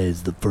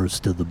Friday's the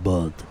first of the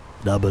month,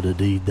 and I'm gonna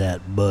need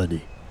that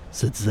money,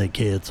 since they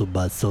canceled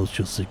my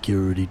Social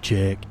Security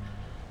check.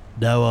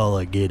 Now all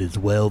I get is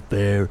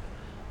welfare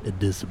and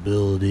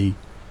disability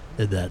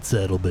and that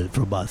settlement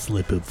for my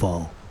slip and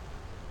fall.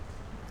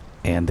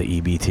 And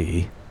the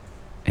EBT.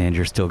 And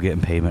you're still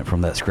getting payment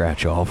from that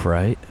scratch off,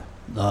 right?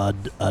 I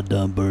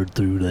done burned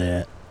through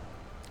that.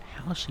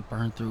 How does she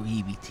burn through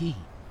EBT?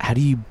 How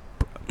do you...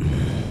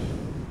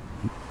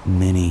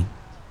 Minnie.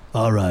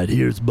 Alright,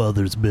 here's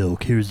mother's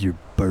milk. Here's your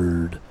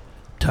bird.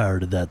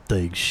 Tired of that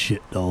thing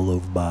shitting all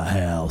over my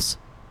house.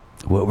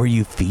 What were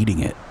you feeding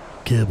it?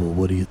 Kibble,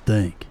 what do you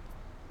think?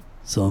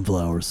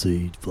 Sunflower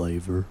seed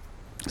flavor.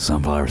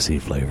 Sunflower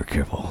seed flavor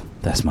kibble.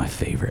 That's my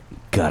favorite.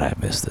 God, I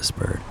miss this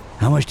bird.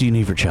 How much do you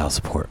need for child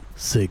support?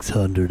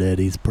 600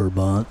 eddies per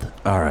month.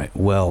 Alright,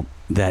 well,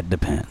 that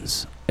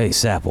depends. Hey,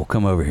 Sapple,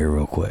 come over here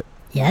real quick.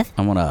 Yes?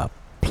 I'm gonna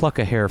pluck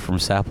a hair from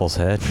Sapple's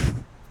head.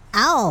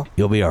 Ow!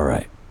 You'll be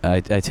alright. I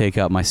take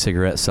out my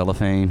cigarette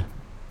cellophane,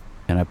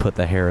 and I put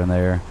the hair in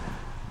there,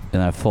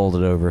 and I fold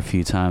it over a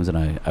few times, and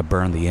I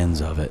burn the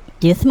ends of it.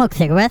 Do you smoke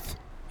cigarettes?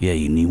 Yeah,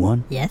 you need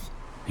one? Yes.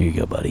 Here you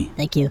go, buddy.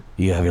 Thank you.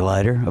 You have your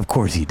lighter? Of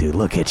course you do.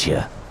 Look at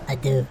you. I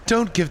do.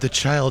 Don't give the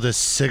child a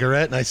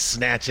cigarette, and I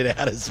snatch it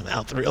out of his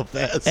mouth real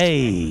fast.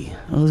 Hey,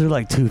 those are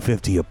like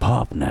 $2.50 a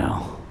pop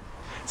now.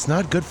 It's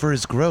not good for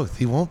his growth.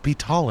 He won't be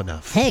tall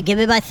enough. Hey, give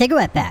me my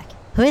cigarette back.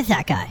 Who is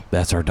that guy?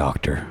 That's our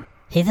doctor.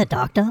 He's a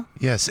doctor?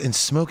 Yes, and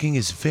smoking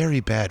is very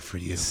bad for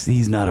you.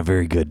 He's not a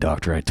very good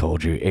doctor, I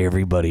told you.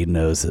 Everybody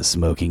knows that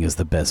smoking is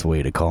the best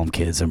way to calm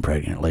kids and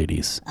pregnant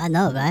ladies. I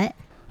know, right?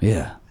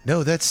 Yeah.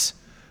 No, that's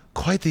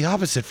quite the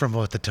opposite from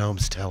what the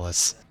tomes tell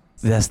us.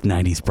 That's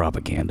 90s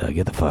propaganda.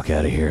 Get the fuck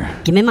out of here.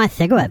 Give me my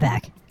cigarette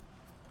back.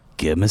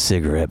 Give him a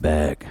cigarette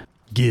back.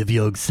 Give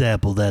young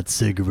Sapple that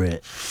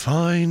cigarette.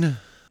 Fine.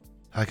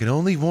 I can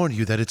only warn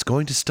you that it's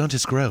going to stunt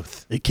his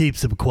growth. It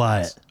keeps him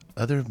quiet.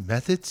 Other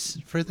methods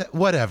for that?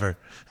 Whatever.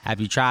 Have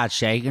you tried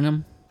shaking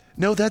him?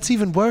 No, that's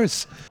even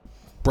worse.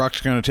 Brock's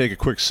going to take a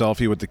quick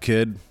selfie with the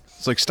kid.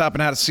 It's like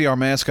stopping out to see our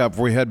mascot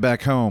before we head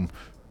back home.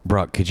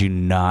 Brock, could you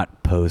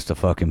not post a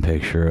fucking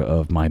picture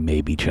of my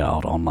maybe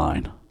child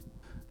online?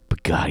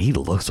 But God, he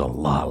looks a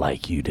lot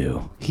like you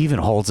do. He even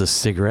holds a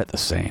cigarette the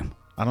same.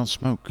 I don't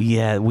smoke.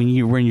 Yeah, when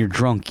you're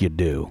drunk, you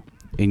do.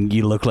 And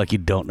you look like you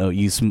don't know.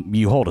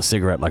 You hold a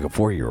cigarette like a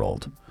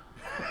 4-year-old.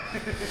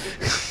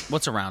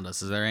 What's around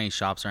us? Is there any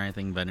shops or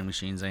anything, vending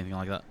machines, anything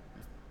like that?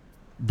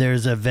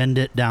 There's a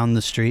Vendit down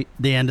the street.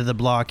 The end of the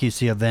block, you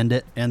see a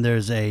Vendit, and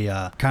there's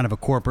a kind of a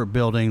corporate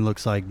building.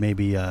 Looks like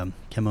maybe a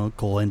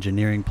chemical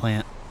engineering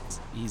plant.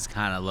 He's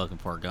kind of looking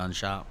for a gun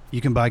shop.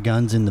 You can buy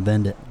guns in the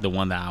Vendit. The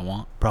one that I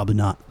want. Probably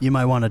not. You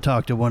might want to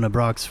talk to one of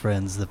Brock's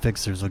friends. The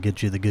fixers will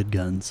get you the good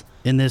guns.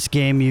 In this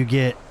game, you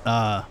get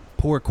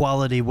poor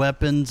quality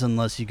weapons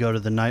unless you go to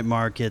the night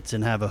markets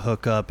and have a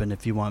hookup. And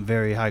if you want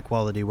very high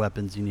quality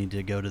weapons, you need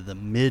to go to the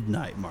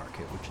midnight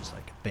market, which is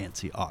like a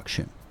fancy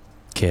auction.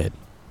 Kid,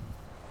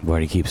 why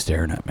do you keep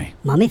staring at me?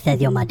 Mommy says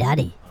you're my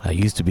daddy. I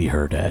used to be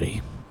her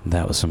daddy.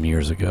 That was some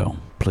years ago.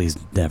 Please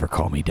never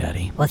call me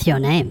daddy. What's your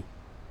name?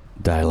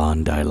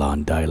 Dylon,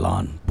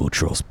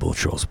 Boutros,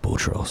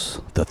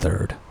 the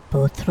third.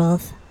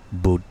 Boutros?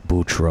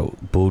 Boutros.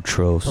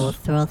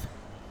 Boutros?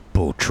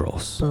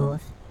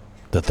 Boutros.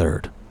 The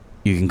third.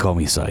 You can call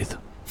me Scythe.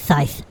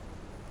 Scythe.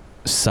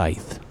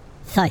 Scythe.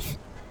 Scythe.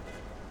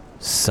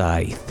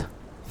 Scythe.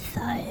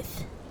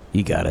 Scythe.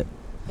 You got it.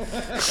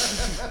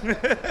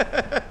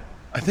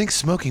 I think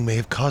smoking may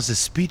have caused a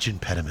speech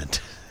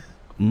impediment.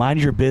 Mind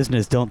your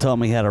business. Don't tell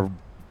me how to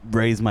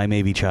raise my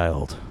maybe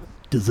child.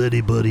 Does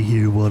anybody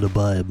here want to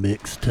buy a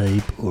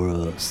mixtape or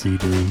a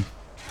CD?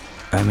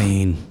 I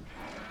mean,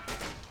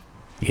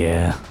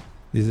 yeah.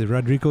 Is it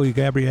Rodrigo y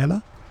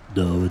Gabriela?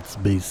 No, it's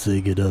me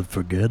singing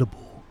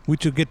Unforgettable. We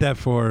should get that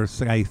for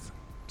Scythe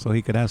so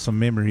he could have some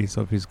memories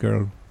of his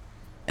girl.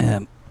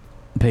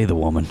 Pay the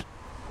woman.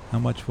 How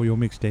much for your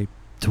mixtape?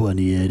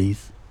 20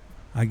 eddies.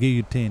 I give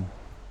you 10.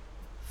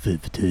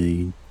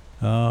 15.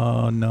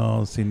 Oh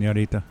no,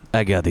 señorita.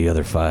 I got the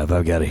other 5.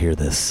 I've got to hear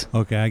this.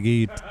 Okay, I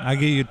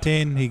give you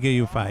 10. He give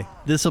you 5.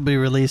 This will be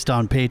released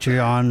on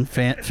Patreon,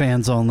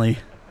 fans only.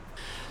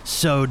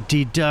 So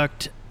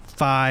deduct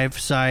 5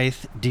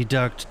 Scythe,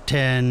 deduct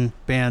 10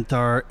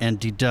 Banthar, and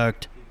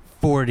deduct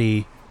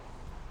 40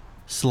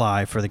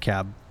 Sly for the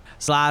cab.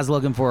 Sly's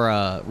looking for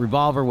a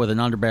revolver with an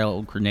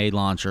underbarrel grenade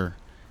launcher.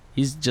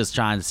 He's just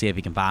trying to see if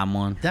he can find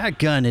one. That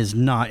gun is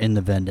not in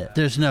the Vendit.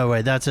 There's no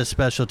way. That's a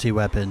specialty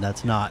weapon.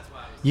 That's not.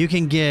 You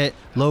can get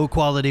low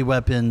quality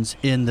weapons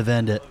in the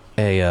Vendit.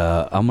 Hey,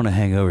 I'm going to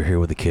hang over here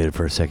with the kid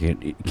for a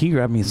second. Can you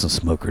grab me some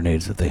smoke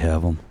grenades if they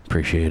have them?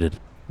 Appreciate it.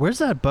 Where's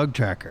that bug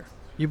tracker?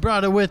 You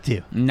brought it with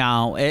you.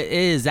 No, it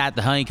is at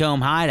the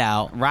Honeycomb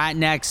Hideout, right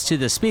next to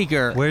the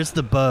speaker. Where's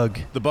the bug?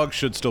 The bug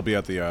should still be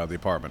at the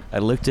apartment. I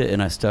licked it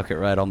and I stuck it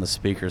right on the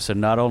speaker. So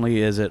not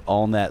only is it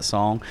on that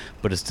song,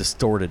 but it's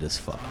distorted as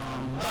fuck.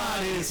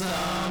 Somebody,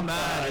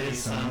 somebody,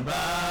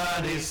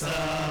 somebody,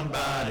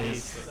 somebody,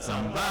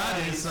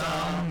 somebody,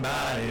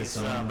 somebody,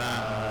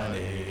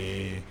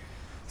 somebody.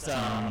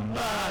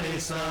 Somebody,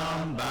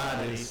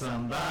 somebody, somebody,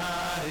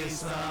 somebody,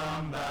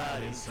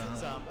 somebody,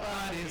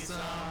 somebody,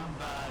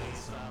 somebody.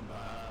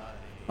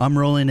 I'm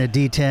rolling a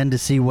D10 to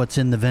see what's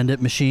in the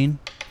Vendit machine.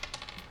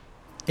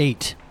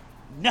 8.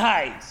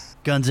 Nice!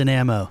 Guns and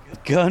ammo.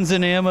 Guns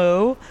and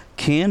ammo,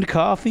 canned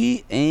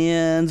coffee,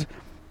 and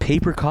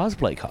paper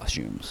cosplay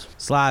costumes.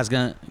 Sly's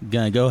gonna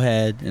go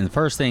ahead, and the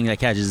first thing that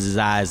catches his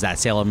eye is that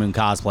Sailor Moon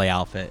cosplay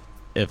outfit.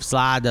 If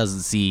Sly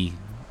doesn't see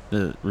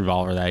the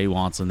revolver that he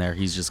wants in there,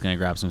 he's just gonna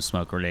grab some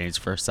smoke grenades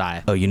for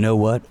Sly. Oh, you know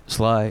what,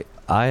 Sly?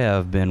 I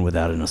have been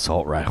without an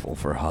assault rifle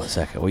for a hot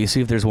second. Will you see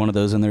if there's one of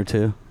those in there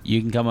too?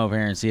 You can come over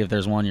here and see if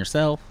there's one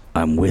yourself.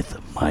 I'm with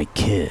my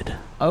kid.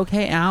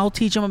 Okay, I'll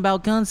teach him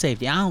about gun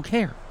safety. I don't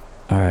care.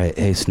 All right,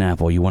 hey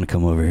Snapple, you want to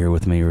come over here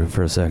with me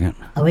for a second?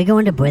 Are we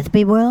going to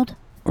Brisbane World?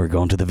 We're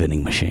going to the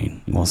vending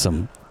machine. You want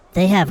some?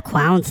 They have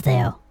clowns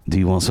there. Do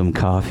you want some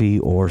coffee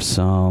or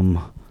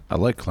some I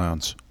like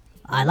clowns.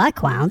 I like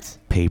clowns.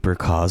 paper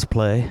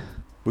cosplay?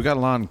 We got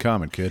a lot in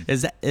common, kid.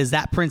 Is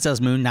that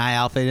Princess Moon Knight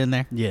outfit in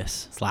there?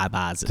 Yes. Sly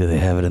buys it. Do they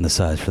have it in the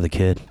size for the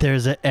kid?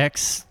 There's an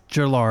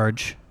extra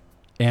large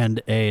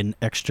and an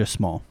extra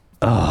small.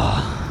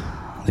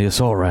 The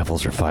assault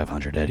rifles are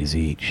 500 eddies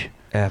each.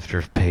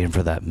 After paying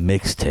for that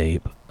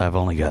mixtape, I've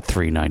only got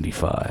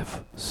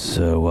 $395.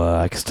 So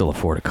I can still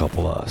afford a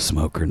couple of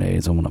smoke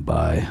grenades. I'm going to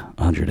buy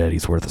 100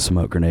 eddies worth of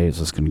smoke grenades.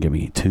 That's going to give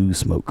me 2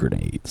 smoke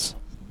grenades.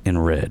 In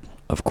red,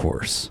 of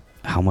course.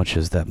 How much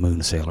is that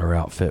Moon Sailor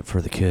outfit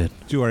for the kid?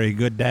 You are a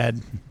good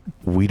dad.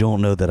 We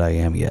don't know that I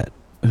am yet.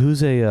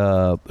 Who's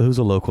a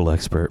local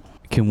expert?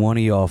 Can one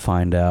of y'all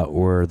find out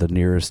where the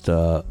nearest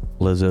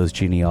Lizzo's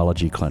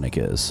genealogy clinic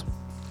is?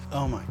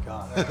 Oh my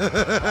God.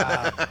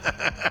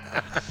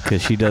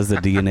 Because she does the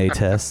DNA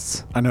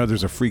tests. I know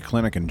there's a free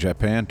clinic in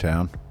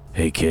Japantown.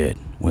 Hey kid,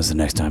 when's the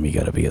next time you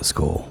gotta be at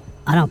school?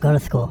 I don't go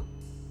to school.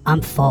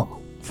 I'm full.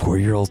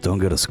 4-year-olds don't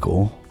go to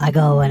school? I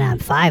go when I'm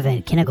 5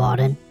 in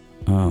kindergarten.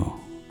 Oh.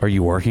 Are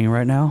you working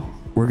right now?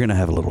 We're gonna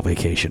have a little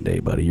vacation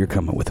day, buddy. You're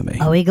coming with me.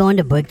 Are we going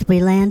to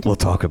Brigsby Land? We'll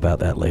talk about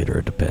that later.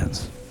 It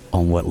depends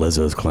on what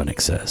Lizzo's clinic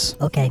says.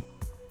 Okay,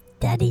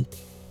 Daddy.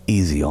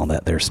 Easy on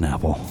that there,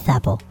 Snapple.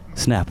 Sapple.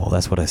 Snapple,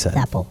 that's what I said.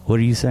 Snapple. What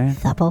are you saying?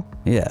 Sapple?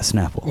 Yeah,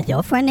 Snapple. Is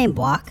your friend named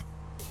Block?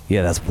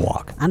 Yeah, that's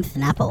Walk. I'm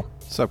Snapple.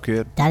 What's up,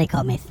 kid? Daddy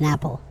called me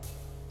Snapple.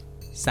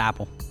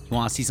 Sapple, you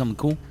want to see something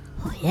cool?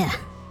 Oh, yeah.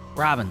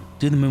 Robin,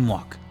 do the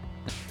moonwalk.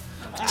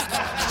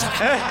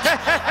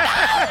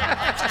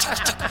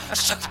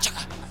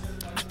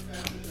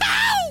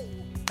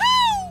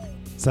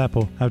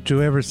 Sapple, have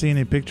you ever seen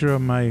a picture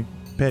of my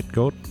pet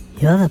goat?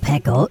 You have a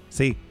pet goat?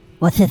 See,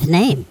 What's his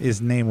name?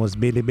 his name was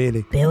Billy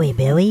Billy.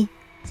 Billy?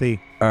 See,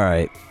 All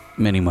right,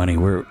 Mini Money,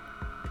 we're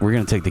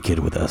gonna take the kid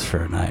with us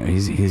for a night.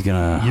 He's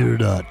gonna. You're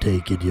not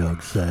taking young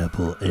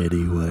Sapple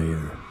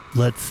anywhere.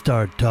 Let's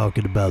start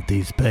talking about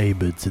these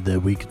payments and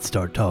then we can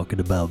start talking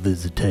about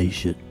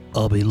visitation.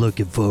 I'll be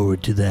looking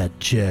forward to that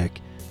check.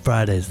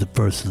 Friday's the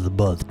first of the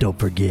month, don't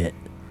forget.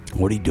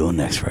 What are you doing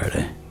next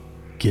Friday?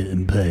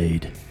 Getting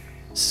paid.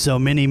 So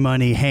Mini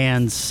Money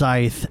hands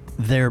Scythe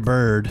their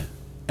bird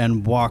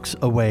and walks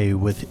away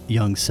with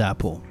young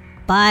Sapple.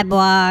 Bye,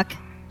 Block.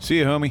 See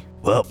you, homie.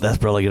 Well, that's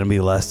probably gonna be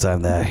the last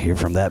time that I hear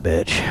from that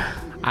bitch.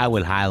 I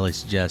would highly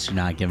suggest you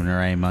not giving her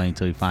any money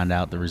until you find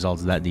out the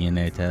results of that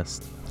DNA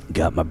test.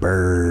 Got my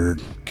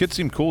bird. Kid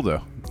seemed cool,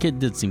 though. Kid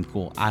did seem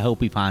cool. I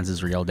hope he finds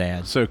his real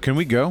dad. So, can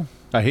we go?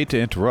 I hate to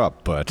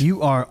interrupt, but...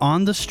 You are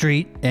on the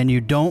street and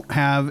you don't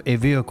have a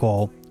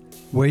vehicle.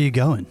 Where are you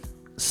going?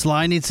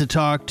 Sly needs to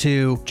talk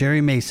to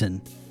Jerry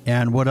Mason.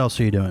 And what else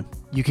are you doing?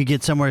 You could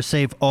get somewhere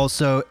safe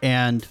also,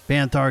 and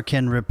Banthar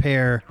can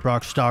repair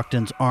Brock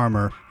Stockton's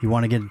armor. You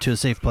want to get into a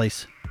safe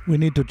place. We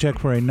need to check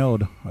for a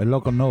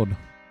local node.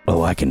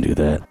 Oh, I can do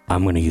that.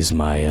 I'm going to use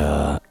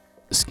my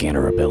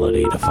scanner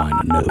ability to find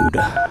a node.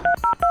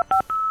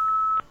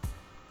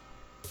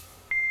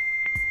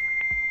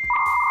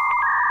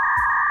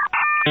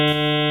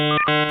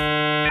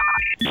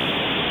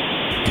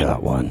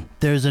 Got one.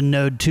 There's a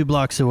node 2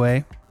 blocks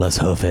away. Let's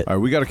hoof it. All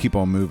right, we got to keep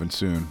on moving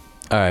soon.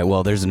 All right,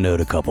 well, there's a node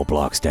a couple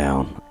blocks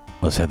down.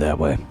 Let's head that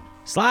way.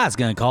 Sly's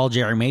gonna call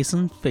Jerry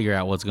Mason, figure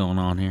out what's going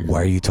on here.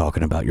 Why are you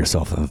talking about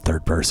yourself in the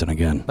third person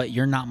again? But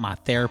you're not my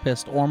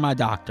therapist or my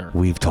doctor.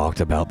 We've talked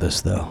about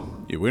this, though.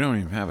 Yeah, we don't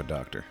even have a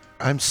doctor.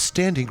 I'm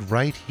standing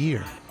right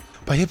here.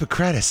 By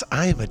Hippocrates,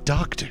 I am a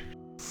doctor.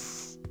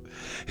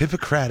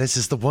 Hippocrates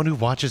is the one who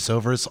watches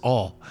over us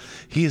all.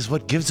 He is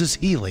what gives us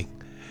healing,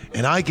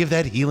 and I give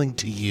that healing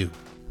to you.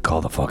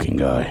 Call the fucking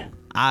guy.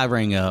 I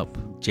ring up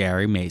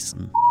Jerry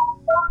Mason.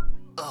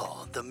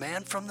 Oh, the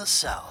man from the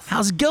south.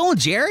 How's it going,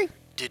 Jerry?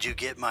 Did you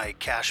get my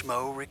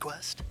Cashmo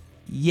request?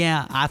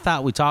 Yeah, I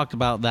thought we talked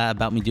about that,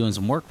 about me doing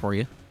some work for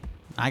you.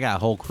 I got a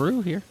whole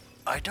crew here.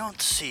 I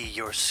don't see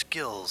your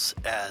skills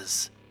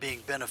as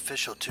being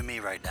beneficial to me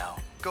right now.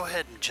 Go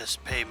ahead and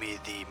just pay me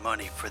the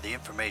money for the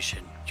information.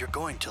 You're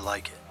going to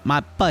like it.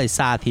 My buddy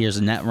Scythe here is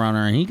a net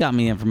runner, and he got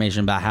me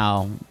information about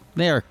how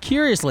they are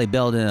curiously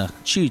building a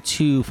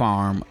Chew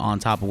farm on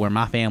top of where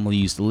my family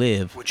used to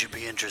live. Would you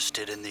be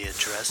interested in the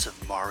address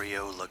of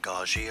Mario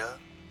Lagagia?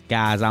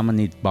 Guys, I'm gonna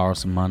need to borrow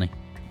some money.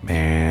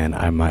 Man,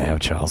 I might have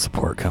child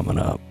support coming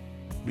up.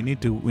 We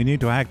need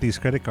to hack these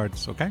credit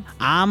cards, okay?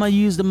 I'm gonna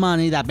use the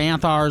money that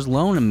Banthar's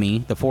loaning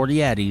me, the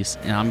 40 eddies,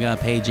 and I'm gonna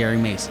pay Jerry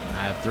Mason.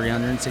 I have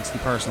 360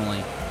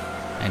 personally,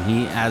 and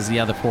he has the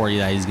other 40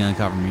 that he's gonna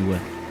cover me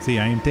with. See,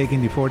 I am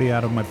taking the 40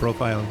 out of my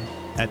profile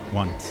at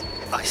once.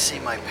 I see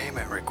my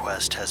payment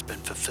request has been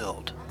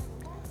fulfilled.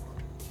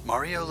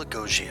 Mario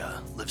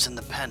Lagagia lives in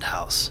the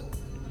penthouse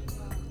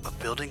of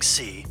Building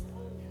C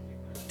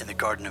in the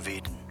Garden of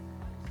Eden.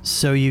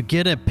 So you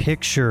get a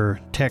picture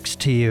text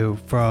to you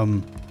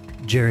from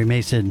Jerry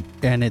Mason,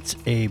 and it's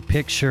a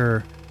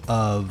picture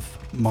of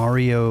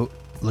Mario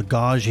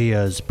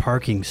Lagagia's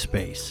parking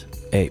space.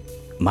 Hey,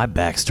 my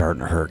back's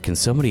starting to hurt. Can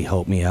somebody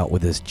help me out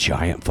with this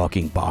giant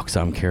fucking box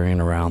I'm carrying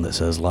around that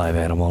says live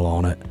animal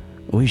on it?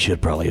 We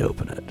should probably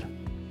open it.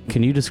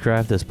 Can you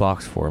describe this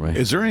box for me?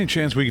 Is there any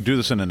chance we could do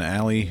this in an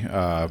alley?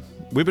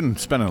 We've been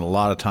spending a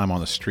lot of time on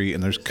the street,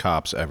 and there's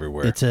cops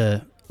everywhere. It's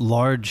a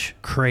large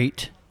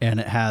crate, and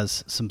it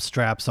has some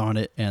straps on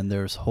it, and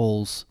there's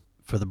holes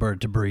for the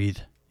bird to breathe.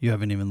 You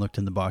haven't even looked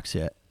in the box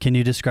yet. Can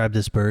you describe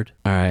this bird?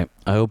 All right,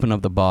 I opened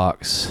up the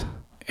box,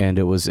 and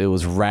it was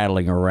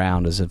rattling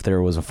around as if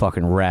there was a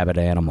fucking rabid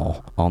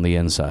animal on the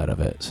inside of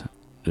it.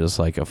 Just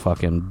like a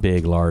fucking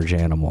big, large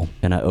animal.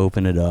 And I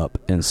open it up,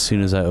 and as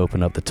soon as I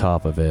open up the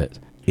top of it,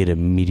 it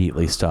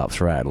immediately stops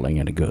rattling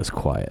and it goes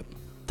quiet.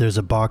 There's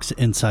a box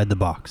inside the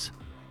box.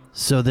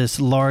 So this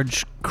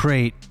large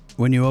crate,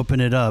 when you open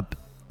it up,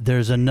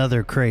 there's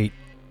another crate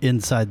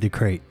inside the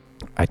crate.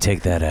 I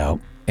take that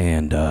out,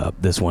 and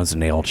this one's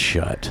nailed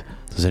shut.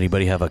 Does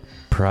anybody have a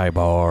pry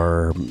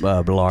bar,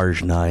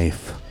 large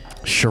knife,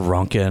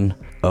 shrunken?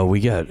 Oh,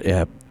 we got,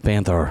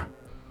 Banthar.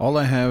 All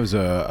I have is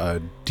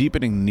a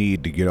deepening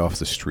need to get off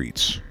the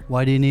streets.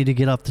 Why do you need to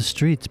get off the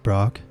streets,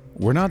 Brock?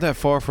 We're not that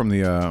far from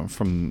the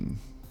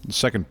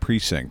second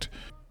precinct.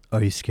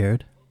 Are you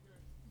scared?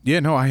 Yeah,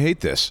 no, I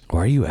hate this. Why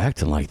are you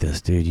acting like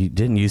this, dude? You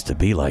didn't used to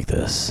be like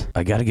this.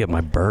 I gotta get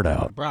my bird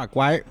out. Brock,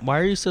 why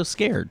are you so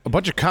scared? A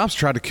bunch of cops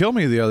tried to kill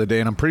me the other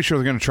day, and I'm pretty sure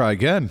they're going to try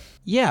again.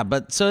 Yeah,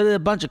 but so did a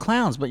bunch of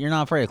clowns, but you're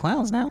not afraid of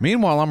clowns now?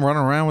 Meanwhile, I'm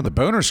running around with the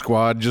boner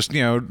squad, just,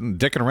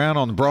 dicking around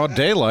on broad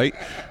daylight.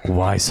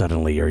 Why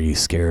suddenly are you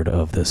scared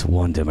of this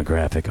one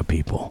demographic of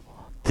people?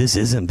 This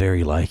isn't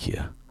very like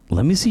you.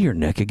 Let me see your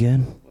neck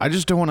again. I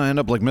just don't want to end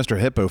up like Mr.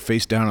 Hippo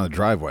face down in the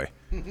driveway.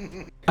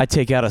 I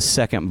take out a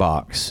second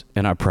box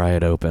and I pry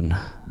it open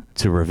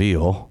to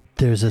reveal.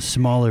 There's a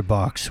smaller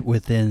box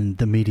within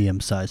the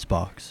medium-sized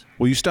box.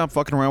 Will you stop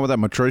fucking around with that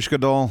Matryoshka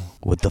doll?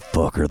 What the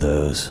fuck are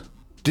those?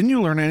 Didn't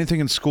you learn anything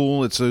in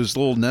school? It's those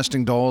little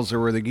nesting dolls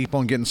where they keep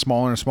on getting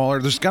smaller and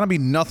smaller. There's got to be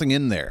nothing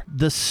in there.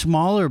 The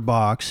smaller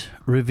box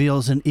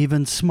reveals an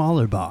even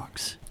smaller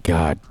box.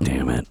 God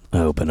damn it. I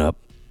open up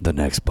the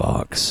next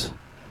box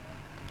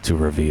to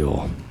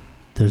reveal.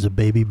 There's a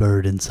baby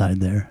bird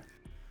inside there.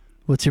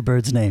 What's your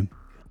bird's name?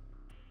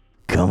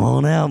 Come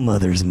on out,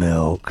 Mother's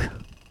Milk.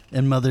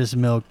 And Mother's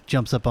Milk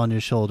jumps up on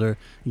your shoulder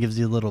and gives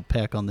you a little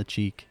peck on the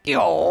cheek.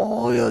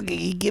 Oh,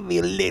 give me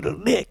a little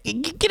lick.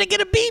 Can I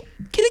get a beep?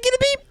 Can I get a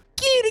beep?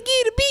 Can I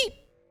get a beep?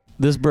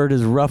 This bird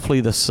is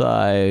roughly the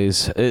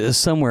size,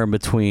 somewhere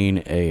between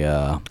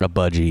a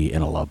budgie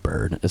and a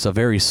lovebird. It's a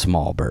very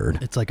small bird.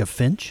 It's like a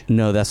finch?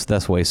 No,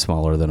 that's way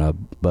smaller than a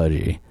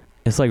budgie.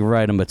 It's like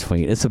right in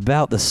between. It's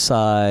about the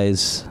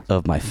size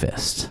of my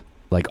fist.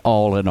 Like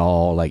all in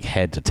all, like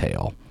head to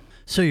tail.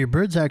 So your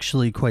bird's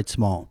actually quite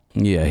small.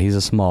 Yeah, he's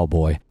a small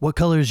boy. What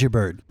color is your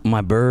bird? My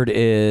bird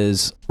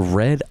is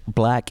red,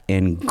 black,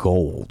 and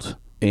gold.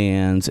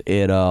 and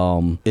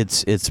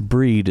its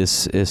breed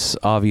is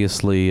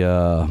obviously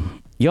y'all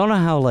know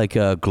how like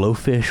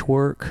glowfish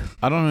work.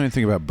 I don't know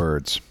anything about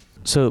birds.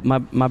 So my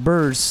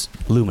bird's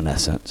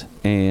luminescent,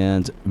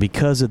 and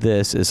because of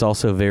this, it's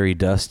also very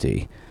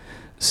dusty.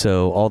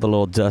 So all the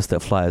little dust that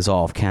flies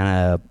off kind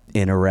of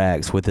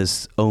interacts with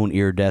its own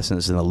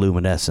iridescence and the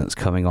luminescence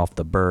coming off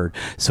the bird.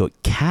 So it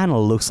kind of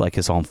looks like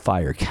it's on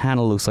fire. Kind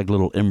of looks like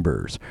little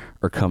embers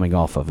are coming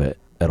off of it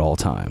at all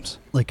times.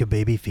 Like a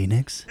baby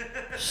phoenix?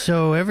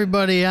 So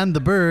everybody and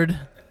the bird,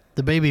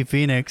 the baby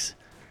phoenix,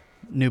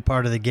 new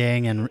part of the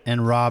gang,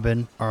 and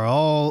Robin are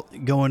all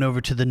going over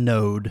to the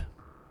node.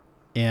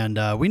 And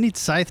we need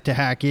Scythe to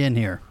hack in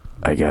here.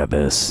 I got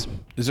this.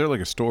 Is there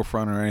like a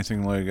storefront or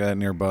anything like that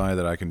nearby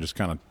that I can just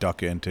kind of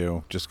duck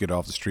into, just get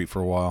off the street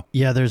for a while?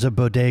 Yeah, there's a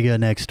bodega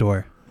next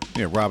door.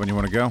 Yeah, Robin, you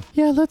want to go?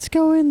 Yeah, let's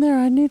go in there.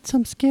 I need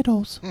some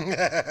Skittles.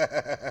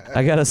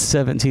 I got a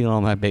 17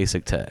 on my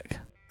basic tech.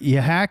 You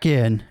hack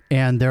in,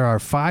 and there are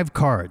 5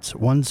 cards.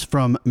 One's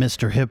from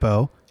Mr.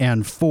 Hippo,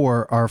 and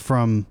 4 are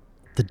from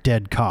the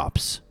dead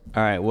cops.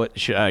 All right, what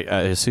should I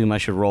assume I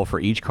should roll for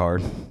each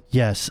card?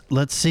 Yes,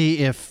 let's see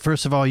if,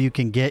 first of all, you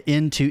can get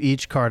into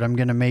each card. I'm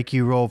going to make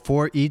you roll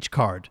for each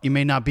card. You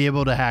may not be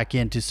able to hack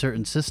into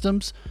certain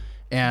systems,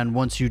 and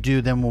once you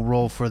do, then we'll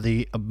roll for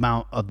the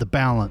amount of the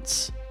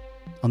balance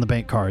on the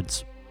bank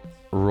cards.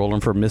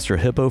 Rolling for Mr.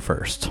 Hippo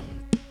first.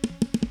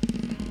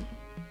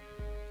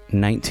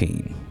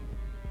 19.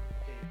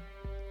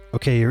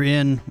 Okay, you're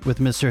in with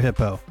Mr.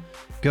 Hippo.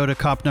 Go to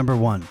cop number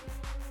 1.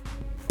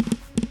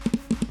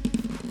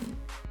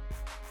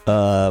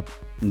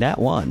 Nat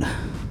 1.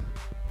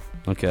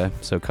 Okay,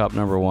 so cop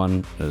number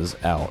 1 is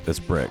out. It's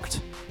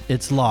bricked.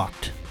 It's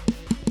locked.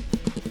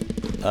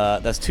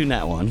 That's 2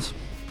 nat 1s.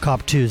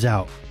 Cop 2's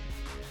out.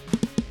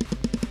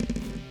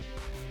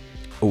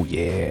 Oh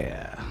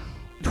yeah.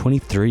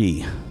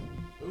 23.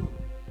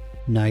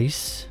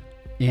 Nice.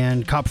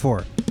 And cop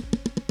 4.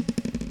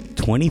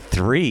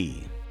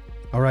 23.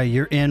 All right,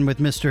 you're in with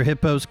Mr.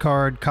 Hippo's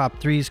card,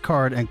 cop 3's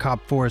card, and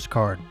cop 4's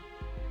card.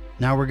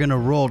 Now we're going to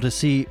roll to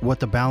see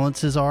what the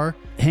balances are.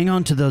 Hang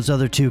on to those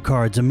other 2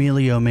 cards.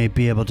 Emilio may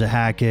be able to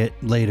hack it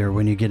later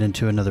when you get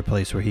into another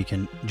place where he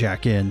can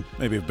jack in.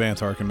 Maybe if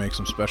Banthar can make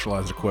some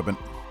specialized equipment.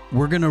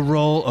 We're going to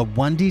roll a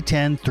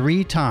 1d10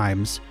 3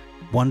 times,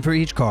 1 for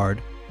each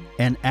card,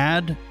 and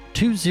add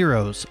 2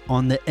 zeros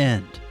on the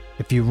end.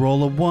 If you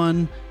roll a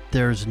 1,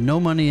 there's no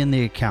money in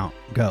the account.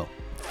 Go.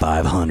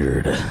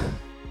 500.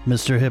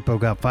 Mr. Hippo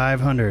got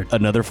 500.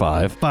 Another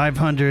 5.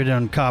 500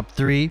 on cop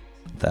 3.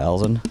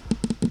 1,000.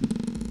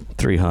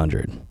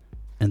 300.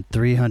 And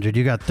 300.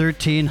 You got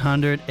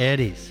 1,300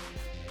 eddies.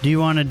 Do you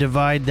want to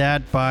divide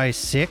that by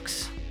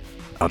 6?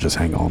 I'll just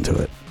hang on to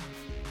it.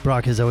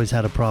 Brock has always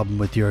had a problem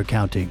with your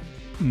accounting.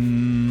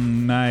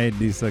 I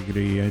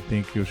disagree. I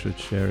think you should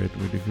share it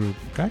with the group,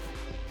 okay?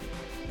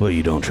 Well,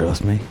 you don't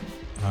trust me?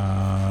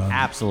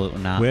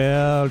 Absolutely not.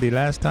 Well, the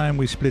last time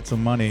we split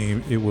some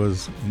money, it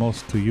was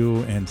most to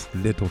you and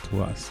little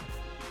to us.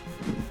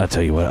 I'll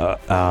tell you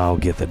what, I'll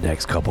get the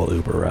next couple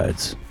Uber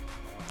rides.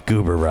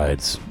 Goober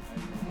rides.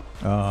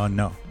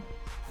 No.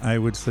 I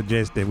would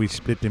suggest that we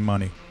split the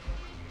money.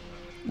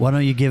 Why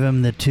don't you give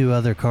him the 2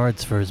 other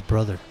cards for his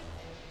brother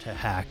to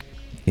hack?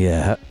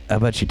 Yeah, how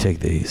about you take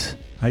these?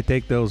 I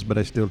take those, but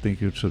I still think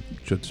you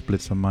should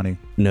split some money.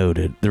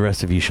 Noted. The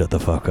rest of you shut the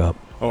fuck up.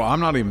 Oh,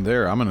 I'm not even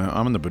there. I'm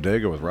in the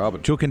bodega with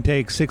Robin. Chu can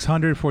take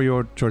 600 for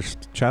your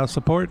child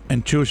support,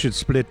 and Chu should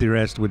split the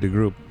rest with the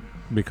group,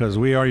 because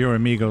we are your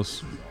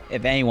amigos.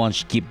 If anyone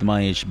should keep the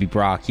money, it should be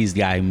Brock. He's the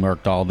guy who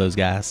murked all those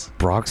guys.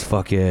 Brock's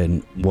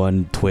fucking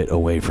 1 twit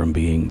away from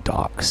being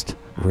doxxed.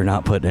 We're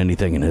not putting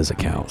anything in his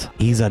account.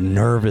 He's a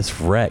nervous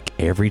wreck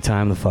every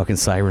time the fucking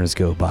sirens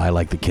go by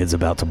like the kid's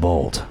about to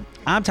bolt.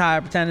 I'm tired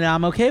of pretending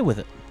I'm okay with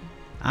it.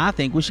 I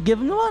think we should give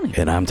him the money.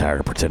 And I'm tired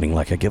of pretending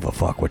like I give a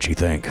fuck what you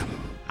think.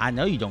 I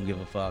know you don't give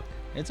a fuck.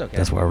 It's okay.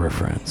 That's why we're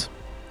friends.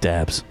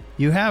 Dabs.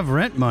 You have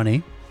rent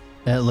money,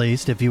 at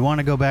least. If you want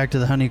to go back to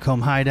the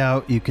Honeycomb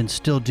Hideout, you can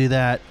still do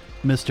that.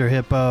 Mr.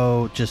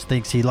 Hippo just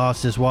thinks he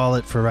lost his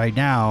wallet for right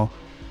now,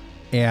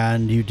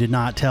 and you did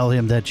not tell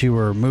him that you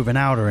were moving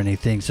out or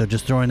anything, so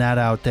just throwing that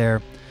out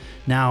there.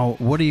 Now,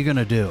 what are you going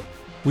to do?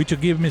 We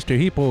should give Mr.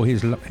 Hippo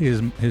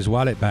his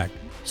wallet back.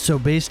 So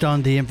based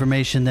on the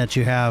information that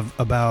you have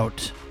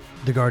about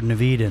the Garden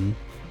of Eden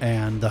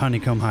and the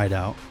Honeycomb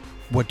Hideout,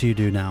 what do you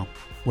do now?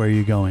 Where are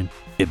you going?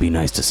 It'd be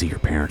nice to see your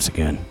parents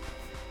again.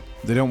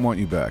 They don't want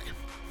you back.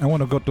 I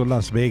want to go to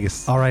Las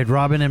Vegas. All right,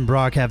 Robin and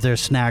Brock have their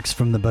snacks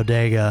from the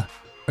bodega.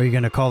 Are you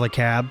going to call a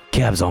cab?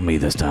 Cab's on me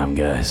this time,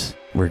 guys.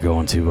 We're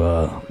going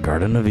to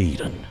Garden of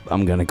Eden.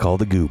 I'm going to call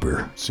the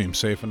goober. Seems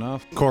safe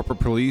enough. Corporate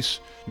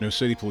police, no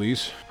city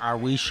police. Are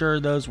we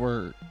sure those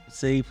were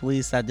city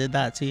police that did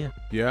that to you?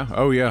 Yeah.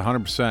 Oh, yeah,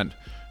 100%.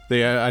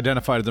 They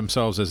identified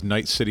themselves as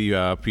Night City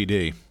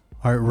PD.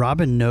 All right,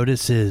 Robin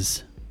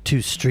notices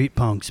 2 street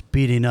punks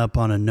beating up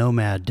on a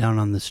nomad down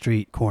on the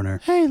street corner.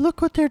 Hey,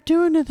 look what they're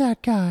doing to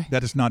that guy.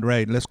 That is not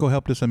right. Let's go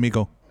help this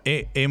amigo.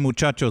 Hey,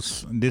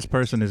 muchachos, this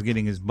person is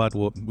getting his butt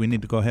whooped. We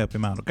need to go help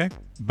him out, okay?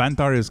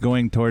 Bantar is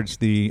going towards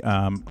the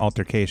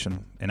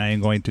altercation, and I am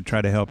going to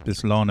try to help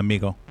this lone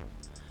amigo.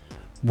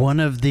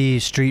 One of the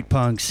street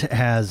punks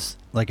has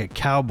like a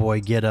cowboy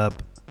get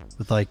up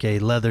with like a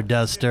leather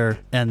duster,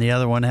 and the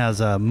other one has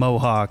a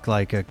mohawk,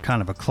 like a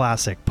kind of a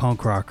classic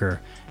punk rocker,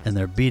 and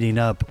they're beating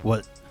up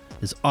what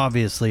is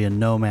obviously a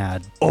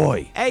nomad.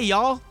 Oi! Hey,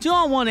 y'all,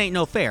 2-on-1 ain't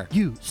no fair.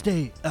 You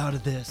stay out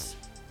of this.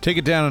 Take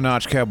it down a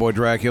notch, Cowboy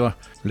Dracula.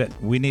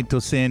 We need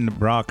to send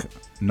Brock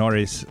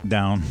Norris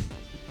down.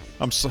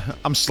 I'm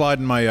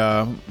sliding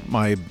my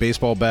my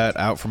baseball bat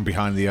out from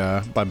behind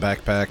my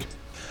backpack.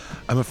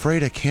 I'm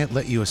afraid I can't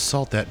let you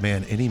assault that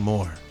man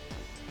anymore.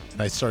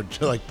 And I start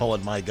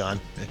pulling my gun.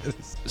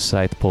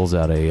 Scythe pulls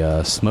out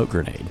a smoke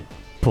grenade,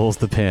 pulls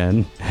the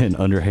pin, and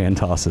underhand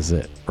tosses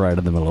it right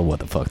in the middle of what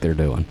the fuck they're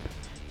doing.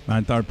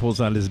 Bantar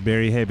pulls out his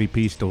very heavy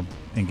pistol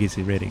and gets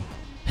it ready.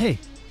 Hey,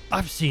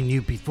 I've seen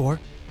you before.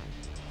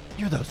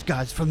 You're those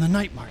guys from the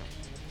night market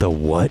The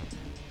what?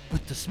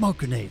 with the smoke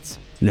grenades.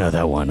 No,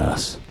 that wasn't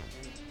us.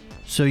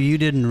 So you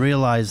didn't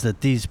realize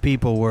that these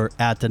people were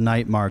at the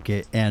night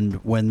market, and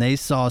when they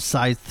saw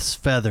Scythe's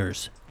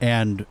feathers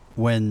and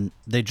when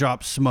they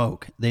dropped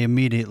smoke, they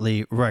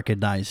immediately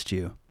recognized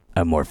you.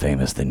 I'm more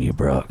famous than you,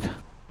 Brock.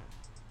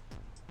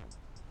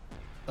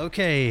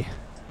 Okay,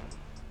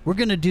 we're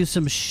going to do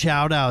some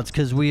shout outs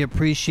because we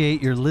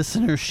appreciate your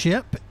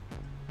listenership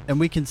and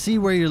we can see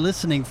where you're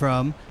listening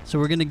from. So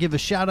we're going to give a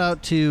shout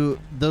out to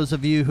those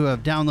of you who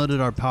have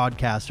downloaded our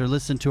podcast or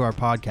listened to our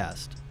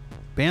podcast.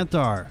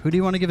 Banthar, who do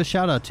you want to give a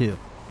shout out to?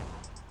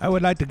 I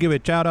would like to give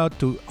a shout out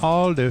to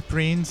all the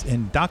friends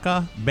in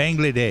Dhaka,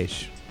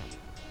 Bangladesh.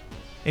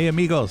 Hey,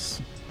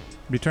 amigos,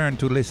 return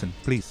to listen,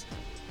 please.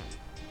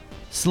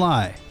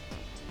 Sly.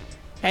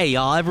 Hey,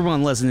 y'all,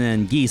 everyone listening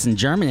in Geese in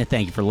Germany,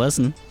 thank you for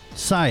listening.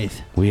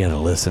 Scythe. We had a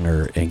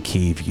listener in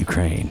Kyiv,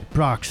 Ukraine.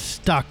 Brock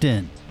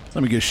Stockton.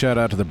 Let me give a shout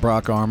out to the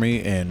Brock Army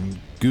in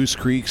Goose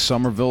Creek,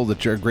 Somerville, the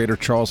greater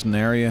Charleston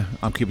area.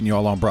 I'm keeping you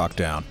all on Brock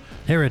down.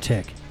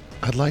 Heretic.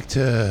 I'd like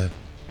to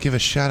give a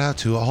shout out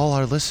to all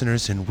our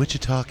listeners in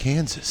Wichita,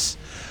 Kansas.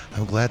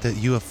 I'm glad that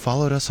you have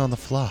followed us on the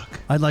flock.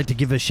 I'd like to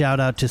give a shout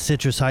out to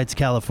Citrus Heights,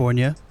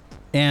 California.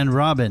 And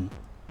Robin.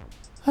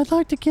 I'd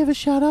like to give a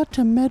shout out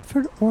to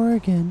Medford,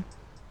 Oregon.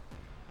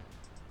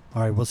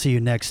 All right, we'll see you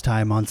next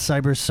time on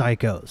Cyber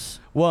Psychos.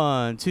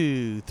 1,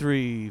 2,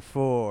 3,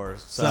 4.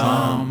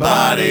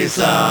 Somebody,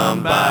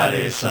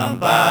 somebody,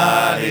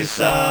 somebody,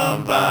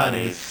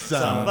 somebody,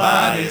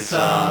 somebody,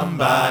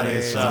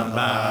 somebody,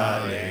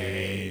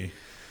 somebody.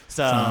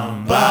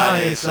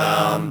 Somebody,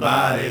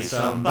 somebody,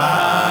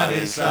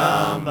 somebody,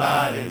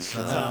 somebody,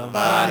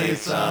 somebody,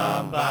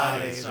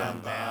 somebody,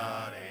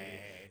 somebody.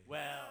 Well,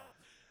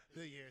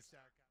 the years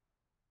start.